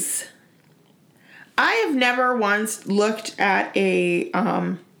is. I have never once looked at a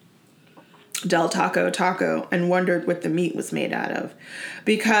Del Taco and wondered what the meat was made out of,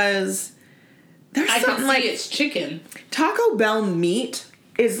 because there's something like it's chicken. Taco Bell meat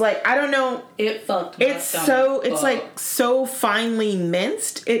is like, I don't know. It fucked my stomach. It's like so finely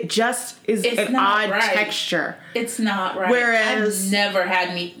minced. It just is an odd texture. It's not right. Whereas I've never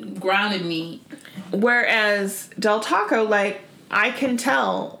had grounded meat. Whereas Del Taco, like, I can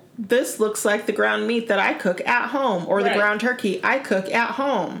tell this looks like the ground meat that I cook at home, or the ground turkey I cook at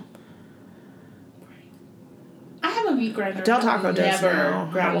home. I have a meat grinder. Del Taco does now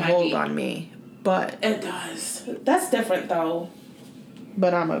have a hold on me, but it does. That's different though.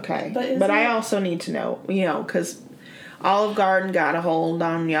 But I'm okay. But I also need to know, because Olive Garden got a hold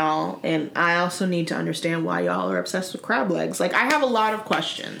on y'all, and I also need to understand why y'all are obsessed with crab legs. Like, I have a lot of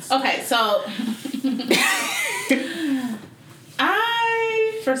questions. Okay, so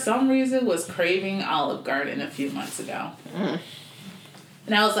I, for some reason, was craving Olive Garden a few months ago.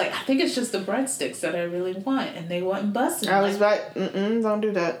 And I was like, I think it's just the breadsticks that I really want, and they wasn't busting. I was like, don't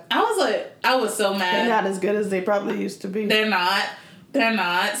do that. I was so mad. They're not as good as they probably used to be. They're not.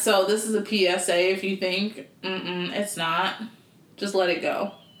 So this is a PSA if you think, it's not. Just let it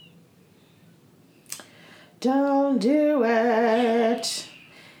go. Don't do it.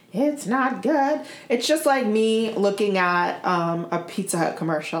 It's not good. It's just like me looking at a Pizza Hut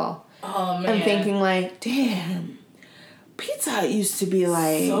commercial. Oh, man. And thinking like, damn, Pizza Hut used to be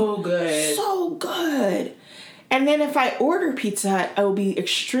like... So good. So good. And then if I order Pizza Hut, I will be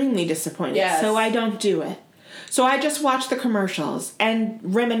extremely disappointed. Yes. So I don't do it. So I just watch the commercials and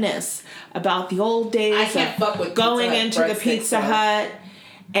reminisce about the old days of going into the Pizza Hut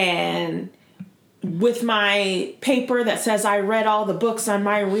and with my paper that says I read all the books on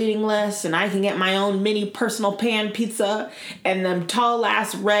my reading list and I can get my own mini personal pan pizza and them tall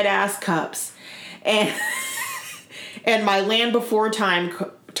ass red ass cups and and my Land Before Time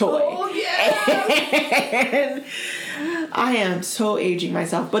toy. Oh yeah. And I am so aging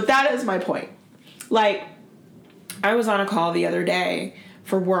myself, but that is my point. Like, I was on a call the other day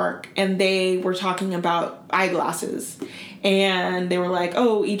for work, and they were talking about eyeglasses. And they were like,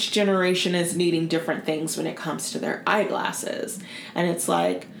 oh, each generation is needing different things when it comes to their eyeglasses. And it's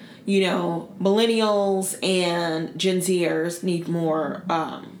like, millennials and Gen Zers need more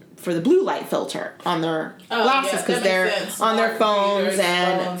for the blue light filter on their glasses because they're on their phones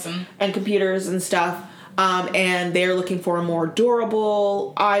and computers and stuff. And they're looking for a more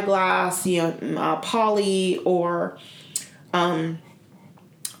durable eyeglass, poly or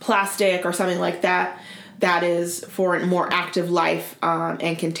plastic or something like that. That is for a more active life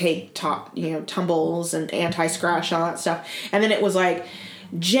and can take tumbles and anti-scratch, all that stuff. And then it was like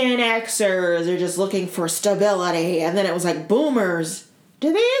Gen Xers are just looking for stability. And then it was like boomers.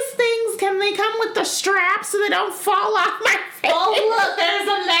 Do these things, can they come with the straps so they don't fall off my face? Oh, look, there's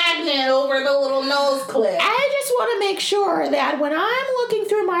a magnet over the little nose clip. I just want to make sure that when I'm looking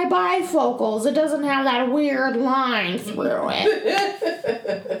through my bifocals, it doesn't have that weird line through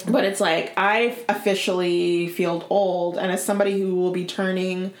it. But it's like, I officially feel old, and as somebody who will be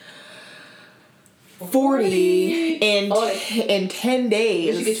turning 40 in 10 days.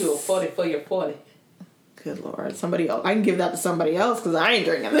 You should get you a 40 for your 40. Good Lord. Somebody else. I can give that to somebody else because I ain't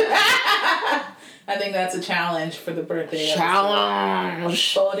drinking that. I think that's a challenge for the birthday.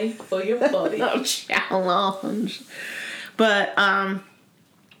 Challenge. 40 for your 40. Oh, challenge. But,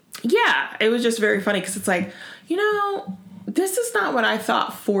 yeah, it was just very funny because it's like, this is not what I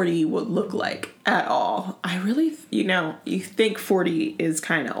thought 40 would look like at all. I really, you think 40 is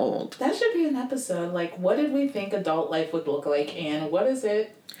kind of old. That should be an episode. Like, what did we think adult life would look like, and what is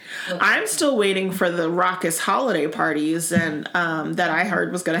it? I'm still waiting for the raucous holiday parties and that I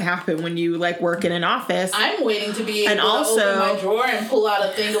heard was going to happen when you work in an office. I'm waiting to be able to open my drawer and pull out a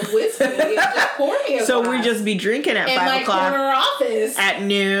thing of whiskey and just pour me a glass. We just be drinking at 5 o'clock corner office at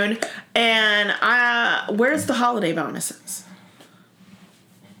noon. And where's the holiday bonuses?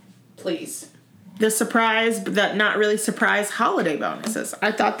 Please. The surprise, but not really surprise holiday bonuses.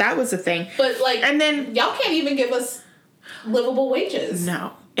 I thought that was a thing. But and then y'all can't even give us livable wages.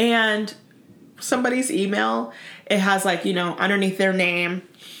 No. And somebody's email, it has underneath their name,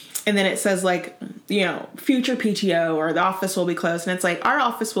 and then it says future PTO or the office will be closed, and it's like, our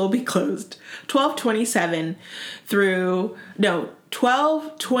office will be closed 12/27 through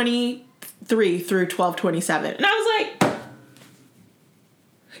 12/23 through 12/27. And I was like,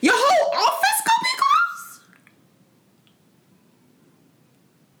 your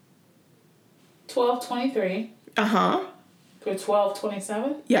 $12.23. Uh-huh. For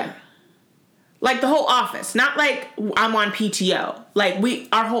 $12.27? Yeah. Like the whole office. Not like I'm on PTO. Like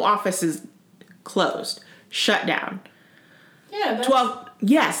our whole office is closed. Shut down. Yeah, that's... 12.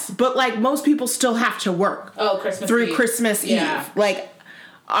 Yes, but like most people still have to work. Oh, Christmas through Eve. Christmas Yeah. Eve. Like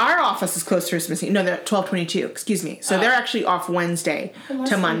our office is closed Christmas Eve. No, they're 12/22. Excuse me. So they're actually off Wednesday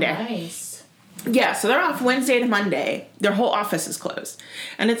to Monday. Nice. Yeah, so they're off Wednesday to Monday. Their whole office is closed,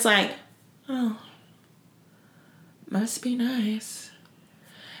 and it's like, oh, must be nice.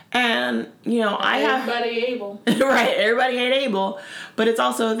 And I have everybody able. right. Everybody ain't able, but it's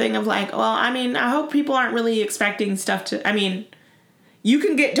also a thing of like, well, I mean, I hope people aren't really expecting stuff to. I mean. You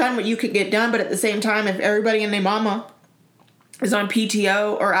can get done what you can get done, but at the same time, if everybody and their mama is on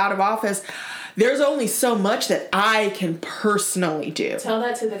PTO or out of office, there's only so much that I can personally do. Tell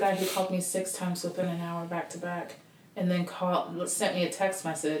that to the guy who called me 6 times within an hour back to back, and then sent me a text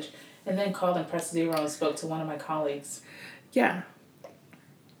message, and then called and pressed 0 and spoke to one of my colleagues. Yeah.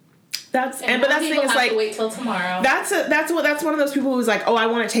 But that's the thing is like to wait till tomorrow. That's one of those people who's like, oh, I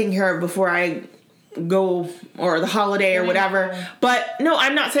want it taken care of before I go or the holiday or whatever. But no,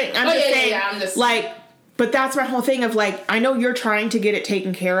 I'm not saying. I'm just saying. But that's my whole thing of like, I know you're trying to get it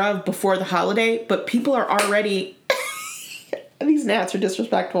taken care of before the holiday, but people are already. These gnats are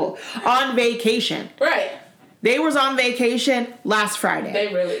disrespectful. On vacation. Right. They was on vacation last Friday.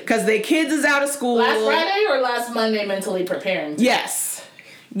 They really. Because their kids is out of school. Last Friday or last Monday mentally preparing. Yes.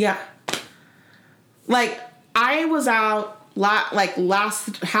 Yeah. Like, I was out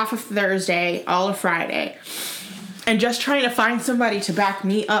last half of Thursday, all of Friday, and just trying to find somebody to back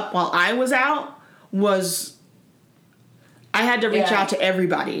me up while I was out I had to reach out to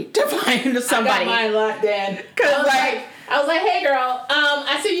everybody to find somebody. I got mine locked in. I was like, hey girl,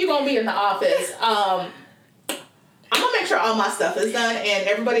 I see you gonna be in the office. I'm gonna make sure all my stuff is done and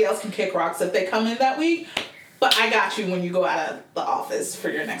everybody else can kick rocks if they come in that week. But I got you when you go out of the office for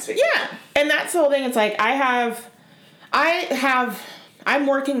your next vacation. Yeah. And that's the whole thing. It's like I'm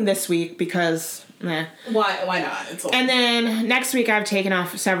working this week because Why not? It's and then next week I've taken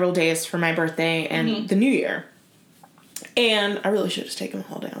off several days for my birthday and the New Year. And I really should have taken the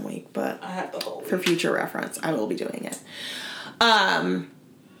whole damn week, but I have the whole week. For future reference, I will be doing it. And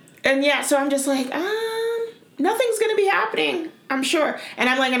yeah, so I'm just like, nothing's gonna be happening, I'm sure. And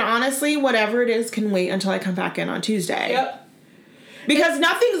I'm like, and honestly, whatever it is can wait until I come back in on Tuesday. Yep. Because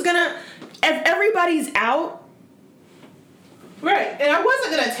nothing's gonna, if everybody's out. Right, and I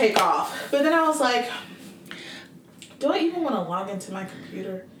wasn't gonna take off, but then I was like, do I even want to log into my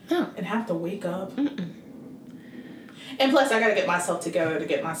computer and have to wake up? Mm-mm. And plus, I gotta get myself together to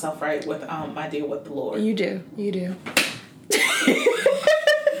get myself right with my deal with the Lord. You do.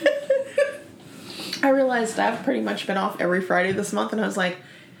 I realized I've pretty much been off every Friday this month, and I was like,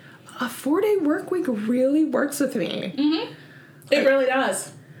 a 4-day work week really works with me. Mm-hmm. It really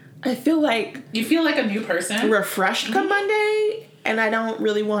does. I feel like... You feel like a new person. Refreshed come Monday, and I don't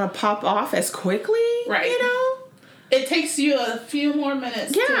really want to pop off as quickly, right? It takes you a few more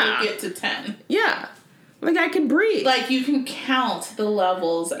minutes to get to 10. Yeah. Like, I can breathe. Like, you can count the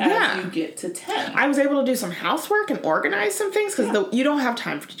levels as you get to 10. I was able to do some housework and organize some things, because you don't have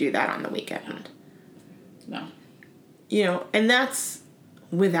time to do that on the weekend. No. And that's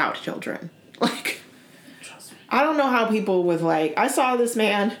without children. Like, trust me. I don't know how people with, like... I saw this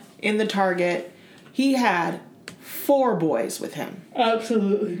man in the Target. He had 4 boys with him.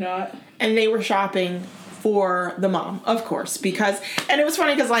 Absolutely not. And they were shopping for the mom, of course, because... And it was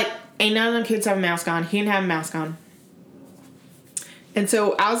funny, because, like, ain't none of them kids have a mask on. He didn't have a mask on. And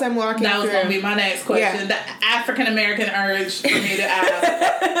so as I'm walking that was through... going to be my next question. The African-American urge for me to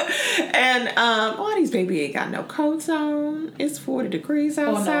ask. And, these baby ain't got no coats on. It's 40 degrees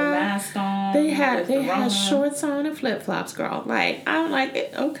outside. No mask on. They had shorts on and flip-flops, girl. Like, I'm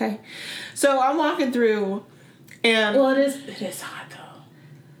like, okay. So I'm walking through, and... Well, it is hot, though.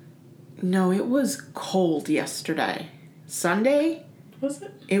 No, it was cold yesterday. Sunday? Was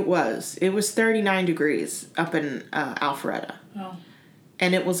it? It was. It was 39 degrees up in Alpharetta. Oh.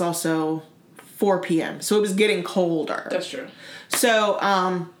 And it was also 4 p.m. So it was getting colder. That's true. So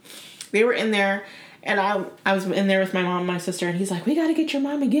they were in there, and I was in there with my mom and my sister, and he's like, we got to get your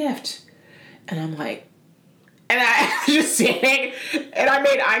mom a gift. And I'm like, and I was just sitting, and I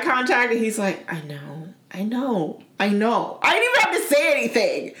made eye contact, and he's like, I know. I didn't even have to say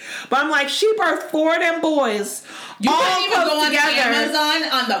anything. But I'm like, she birthed 4 of them boys. You all couldn't even go on together. Amazon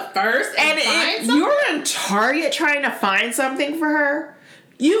on the first and find something? You're in Target trying to find something for her.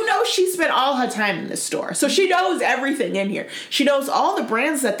 You know she spent all her time in this store. So she knows everything in here. She knows all the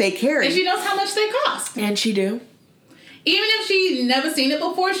brands that they carry. And she knows how much they cost. And she do. Even if she never seen it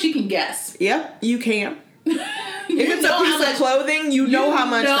before, she can guess. Yep, you can. If it's a piece of clothing, you know how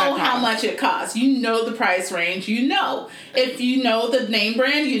much that costs. You know how much it costs. You know the price range. You know. If you know the name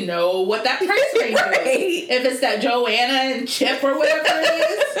brand, you know what that price range is. If it's that Joanna and Chip or whatever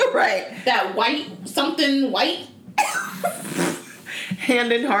it is. Right. That white, something white.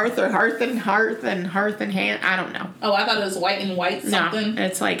 Hand and hearth or hearth and hand. I don't know. Oh, I thought it was white and white something. No,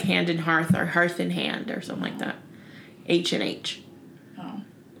 it's like hand and hearth or hearth and hand or something like that. H&H. Oh.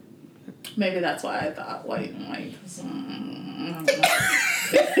 Maybe that's why I thought white and white. I don't know.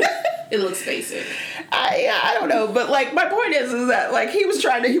 It looks basic. I don't know, but like my point is that like he was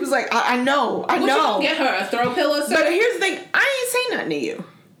like, I know. What you gonna get her, a throw pillow? Sir? But here's the thing, I ain't say nothing to you.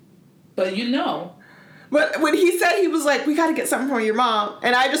 But you know. But when he said, he was like, we got to get something for your mom.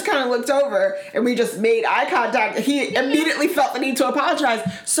 And I just kind of looked over and we just made eye contact. He immediately felt the need to apologize.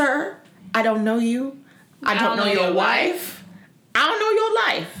 Sir, I don't know you. I don't know your wife. I don't know your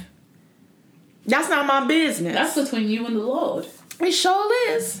life. That's not my business. That's between you and the Lord. It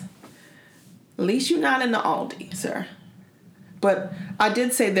sure is. At least you're not in the Aldi, sir. But I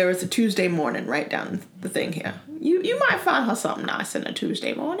did say there was a Tuesday morning right down the thing here. You might find her something nice in a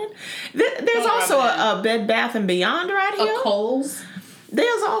Tuesday morning. There's also a Bed Bath & Beyond right here. A Kohl's.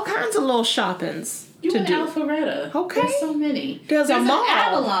 There's all kinds of little shoppings you to in do. Alpharetta. Okay. There's so many. There's a mall. An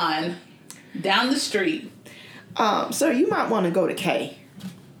Avalon down the street. Sir, you might want to go to K.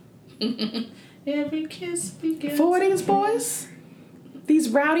 Every kiss begins. 4 of these boys, these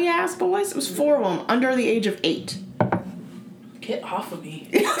rowdy ass boys, it was 4 of them under the age of 8. Get off of me.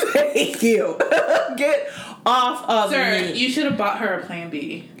 Thank you. Get off of me. Sir, you should have bought her a Plan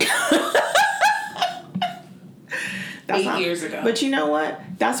B. 8 years ago. But you know what?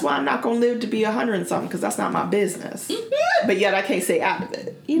 That's why I'm not going to live to be 100 and something, because that's not my business. But yet I can't stay out of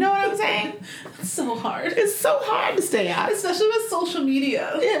it. You know what I'm saying? It's so hard. It's so hard to stay out. Especially with social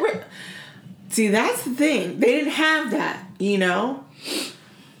media. See, that's the thing. They didn't have that, you know?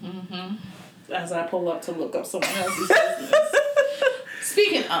 Mm-hmm. As I pull up to look up someone else's business.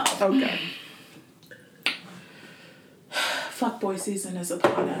 Speaking of. Okay. Fuckboy season is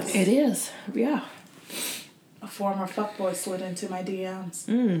upon us. It is. Yeah. A former fuckboy slid into my DMs.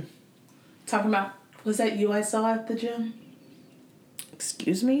 Talking about, was that you I saw at the gym?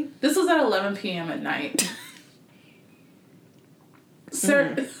 Excuse me? This was at 11 p.m. at night.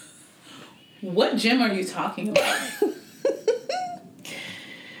 Sir, what gym are you talking about?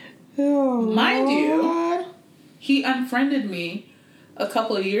 Oh, mind you, he unfriended me a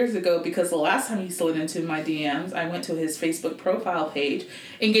couple of years ago because the last time he slid into my DMs, I went to his Facebook profile page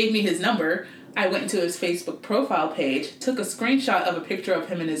and gave me his number. I went to his Facebook profile page, took a screenshot of a picture of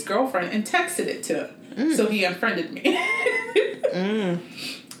him and his girlfriend, and texted it to him. So he unfriended me.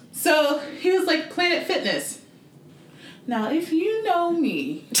 So he was like, Planet Fitness. Now, if you know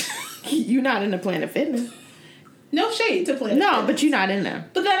me... You're not into Planet Fitness. No shade to Planet Fitness. No, but you're not in there.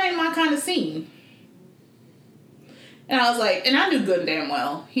 But that ain't my kind of scene. And I was like, and I knew good and damn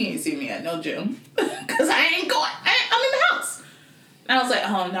well he ain't see me at no gym. Because I'm in the house. And I was like,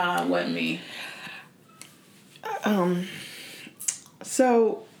 oh, nah, it wasn't me.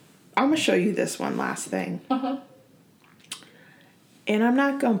 So, I'm going to show you this one last thing. Uh-huh. And I'm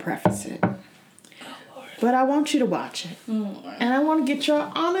not going to preface it. Oh, Lord. But I want you to watch it. Oh, Lord. And I want to get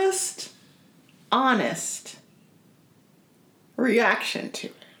your honest reaction to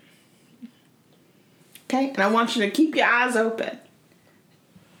it. Okay? And I want you to keep your eyes open.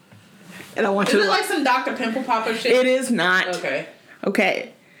 And I want you to... Is it like some Dr. Pimple Popper shit? It is not.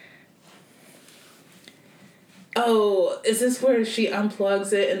 Okay. Oh, is this where she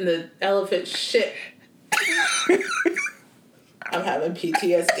unplugs it and the elephant shit? I'm having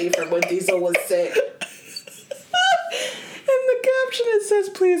PTSD from when Diesel was sick. In the caption it says,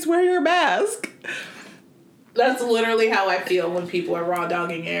 please wear your mask. That's literally how I feel when people are raw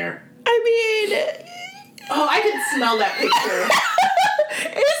dogging air. I mean... Oh, I can smell that picture.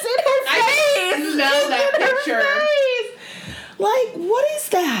 It's in her face. I can smell that picture. Like, what is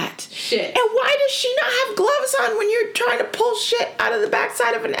that? Shit. And why does she not have gloves on when you're trying to pull shit out of the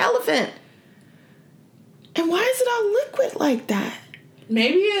backside of an elephant? And why is it all liquid like that?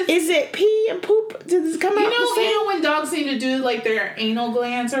 Maybe it's... Is it pee and poop? Did this come out the same? You know when dogs seem to do, like, their anal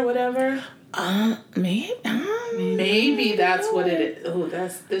glands or whatever? Maybe that's what it is. Oh,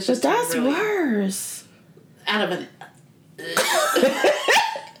 that's just... But that's really worse. Out of an...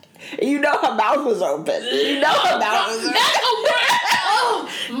 You know her mouth was open. You know her mouth was open. That's a word!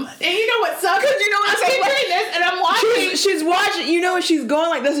 Oh! And you know what sucks? Because you know what I'm picturing this, and I'm watching. She's watching. You know when she's going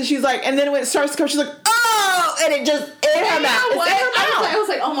like this, and she's like, and then when it starts to come, she's like, oh! and it just in her mouth. I was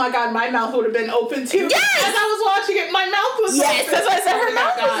like, oh my God, my mouth would have been open too. Yes! As I was watching it, my mouth was open. Yes, that's why I said her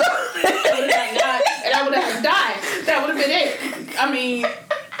mouth was open. I would have died, and I would have died. That would have been it. I mean,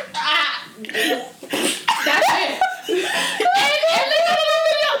 that's it. And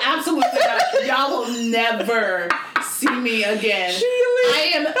absolutely not. Y'all will never see me again.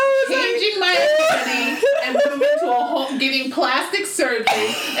 I am changing my identity and moving to a whole, getting plastic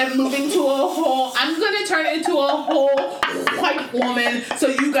surgery and moving to a whole, I'm going to turn into a whole white woman so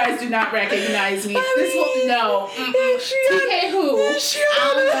you guys do not recognize me. This will, no. TK who? I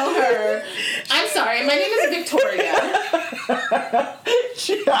don't know her. I'm sorry, my name is Victoria.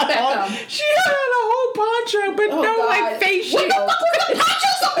 She had a whole poncho, but like face shield. What the fuck was the poncho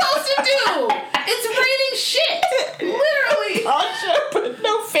supposed to do? It's raining shit. Literally. Poncho, but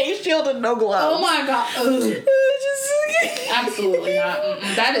no face shield and no gloves. Oh my God. Absolutely not.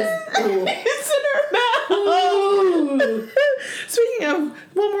 That is. Ooh. It's in her mouth. Speaking of,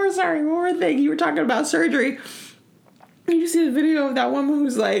 one more thing. You were talking about surgery. Did you see the video of that woman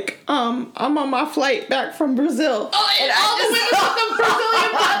who's like, I'm on my flight back from Brazil. Oh, and all the women with the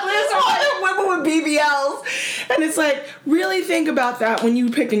Brazilian butlers are all the women with BBLs. And it's like, really think about that when you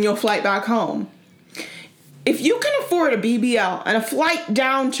picking your flight back home. If you can afford a BBL and a flight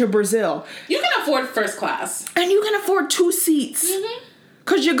down to Brazil. You can afford first class. And you can afford 2 seats. Mm-hmm.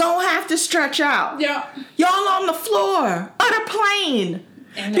 Because you're going to have to stretch out. Yeah. Y'all on the floor of the plane.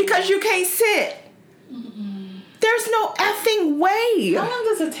 Because you can't sit. There's no effing way. How long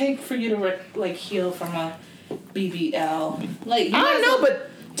does it take for you to heal from a BBL? Like, you I don't know, but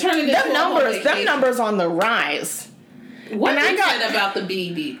turn it into them numbers on the rise. What is it about the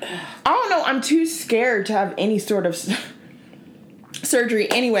BB? I don't know. I'm too scared to have any sort of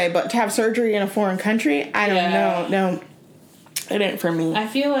surgery anyway. But to have surgery in a foreign country, I don't know. No, it ain't for me. I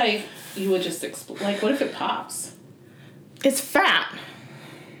feel like you would just like, what if it pops? It's fat.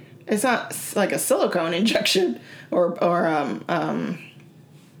 It's not like a silicone injection or I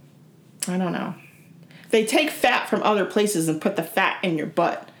don't know. They take fat from other places and put the fat in your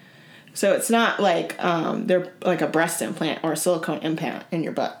butt. So it's not like they're like a breast implant or a silicone implant in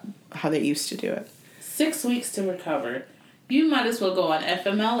your butt, how they used to do it. 6 weeks to recover. You might as well go on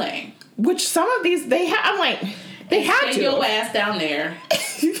FMLA. Which some of these, they have, I'm like, they have to. Take your ass down there.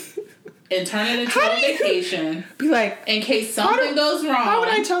 And turn it into a vacation. Be like, in case something goes wrong. How would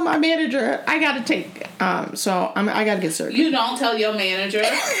I tell my manager I gotta take? I gotta get surgery. You don't tell your manager.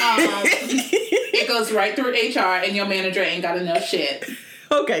 It goes right through HR, and your manager ain't gotta know shit.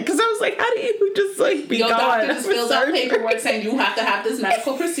 Okay, because I was like, how do you just like be your gone? Your doctor just fills out paperwork saying you have to have this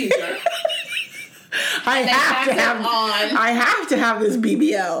medical procedure. I have to have this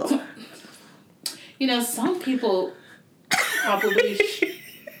BBL. You know, some people probably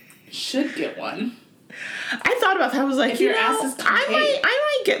should get one. I thought about that. I was like, if your ass is I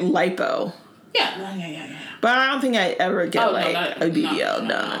might get lipo. Yeah. But I don't think I ever get a BBL.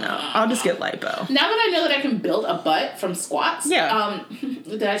 No. I'll just get lipo. Now that I know that I can build a butt from squats. Yeah.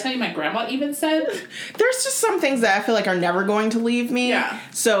 Did I tell you my grandma even said? There's just some things that I feel like are never going to leave me. Yeah.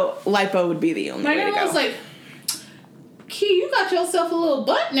 So lipo would be the only way to go. My grandma was like, Key, you got yourself a little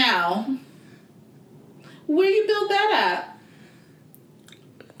butt now. Where you build that at?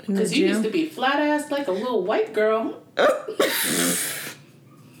 Because you used to be flat-assed like a little white girl.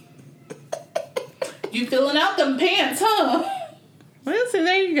 You filling out them pants, huh? Well, so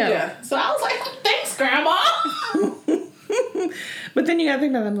there you go. Yeah. So I was like, thanks, Grandma. But then you gotta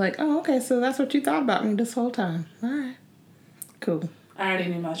think about it. I'm like, oh, okay, so that's what you thought about me this whole time. All right. Cool. I already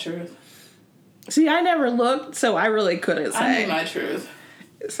knew my truth. See, I never looked, so I really couldn't say. I knew my truth.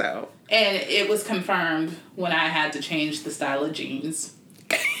 So. And it was confirmed when I had to change the style of jeans.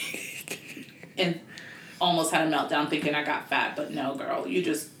 And almost had a meltdown thinking I got fat, but no, girl, you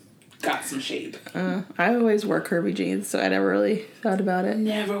just got some shape. I always wore curvy jeans, so I never really thought about it.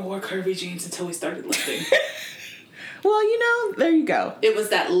 Never wore curvy jeans until we started lifting. Well, there you go. It was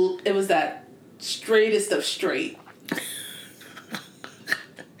that straightest of straight.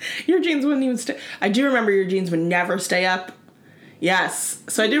 Your jeans wouldn't even stay. I do remember your jeans would never stay up. Yes.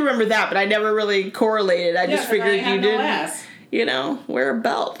 So I do remember that, but I never really correlated. I just figured you didn't. No ass. Wear a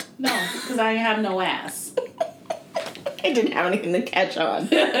belt. No, because I have no ass. I didn't have anything to catch on.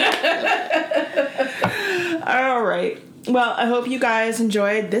 All right. Well, I hope you guys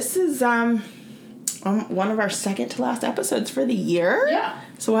enjoyed. This is one of our second to last episodes for the year. Yeah.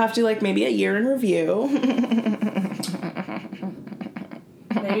 So we'll have to maybe a year in review.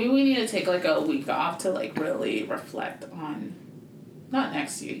 Maybe we need to take a week off to really reflect on, not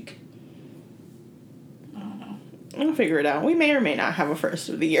next week. I don't know. We'll figure it out. We may or may not have a first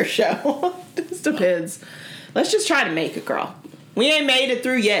of the year show. Just depends. let's just try to make it, girl. We ain't made it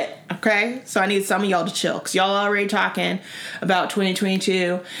through yet, okay? So I need some of y'all to chill, because y'all already talking about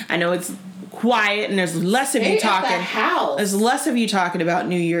 2022. I know it's quiet, and there's less of you talking. There's less of you talking about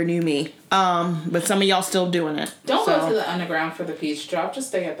New Year, New Me. But some of y'all still doing it. Don't go to the underground for the peach drop. Just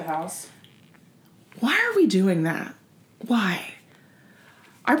stay at the house. Why are we doing that? Why?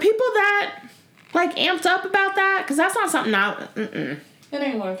 Are people that, like, amped up about that? Because that's not something It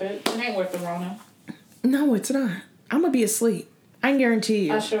ain't worth it. It ain't worth the Rona. No, it's not. I'm going to be asleep. I can guarantee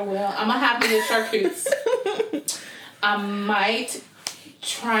you. I sure will. I'm going to have me a charcuterie. I might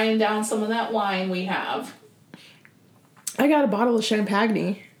try and down some of that wine we have. I got a bottle of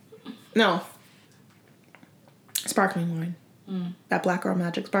Champagne. No. Sparkling wine. That Black Girl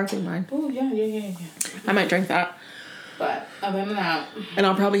Magic sparkling wine. Oh, yeah. I might drink that. But other than that. And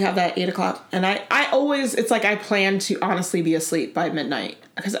I'll probably have that at 8 o'clock. And I always, it's like I plan to honestly be asleep by midnight.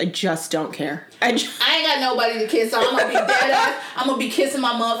 Because I just don't care. I ain't got nobody to kiss, so I'm going to be dead. I'm going to be kissing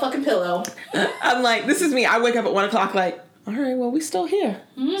my motherfucking pillow. I'm like, this is me. I wake up at 1 o'clock like, all right, well, we still here.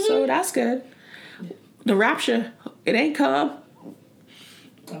 So that's good. The rapture, it ain't come.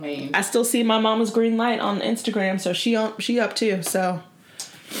 I mean, I still see my mama's green light on Instagram, so she up too, so.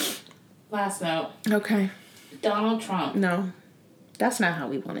 Last note. Okay. Donald Trump. No. That's not how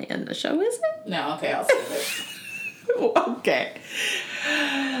we want to end the show, is it? No, okay, I'll save it. Okay.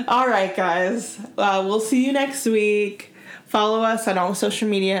 All right, guys. We'll see you next week. Follow us on all social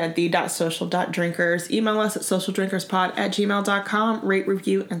media at the.social.drinkers. Email us at socialdrinkerspod@gmail.com. Rate,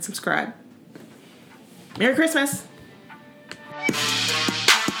 review, and subscribe. Merry Christmas.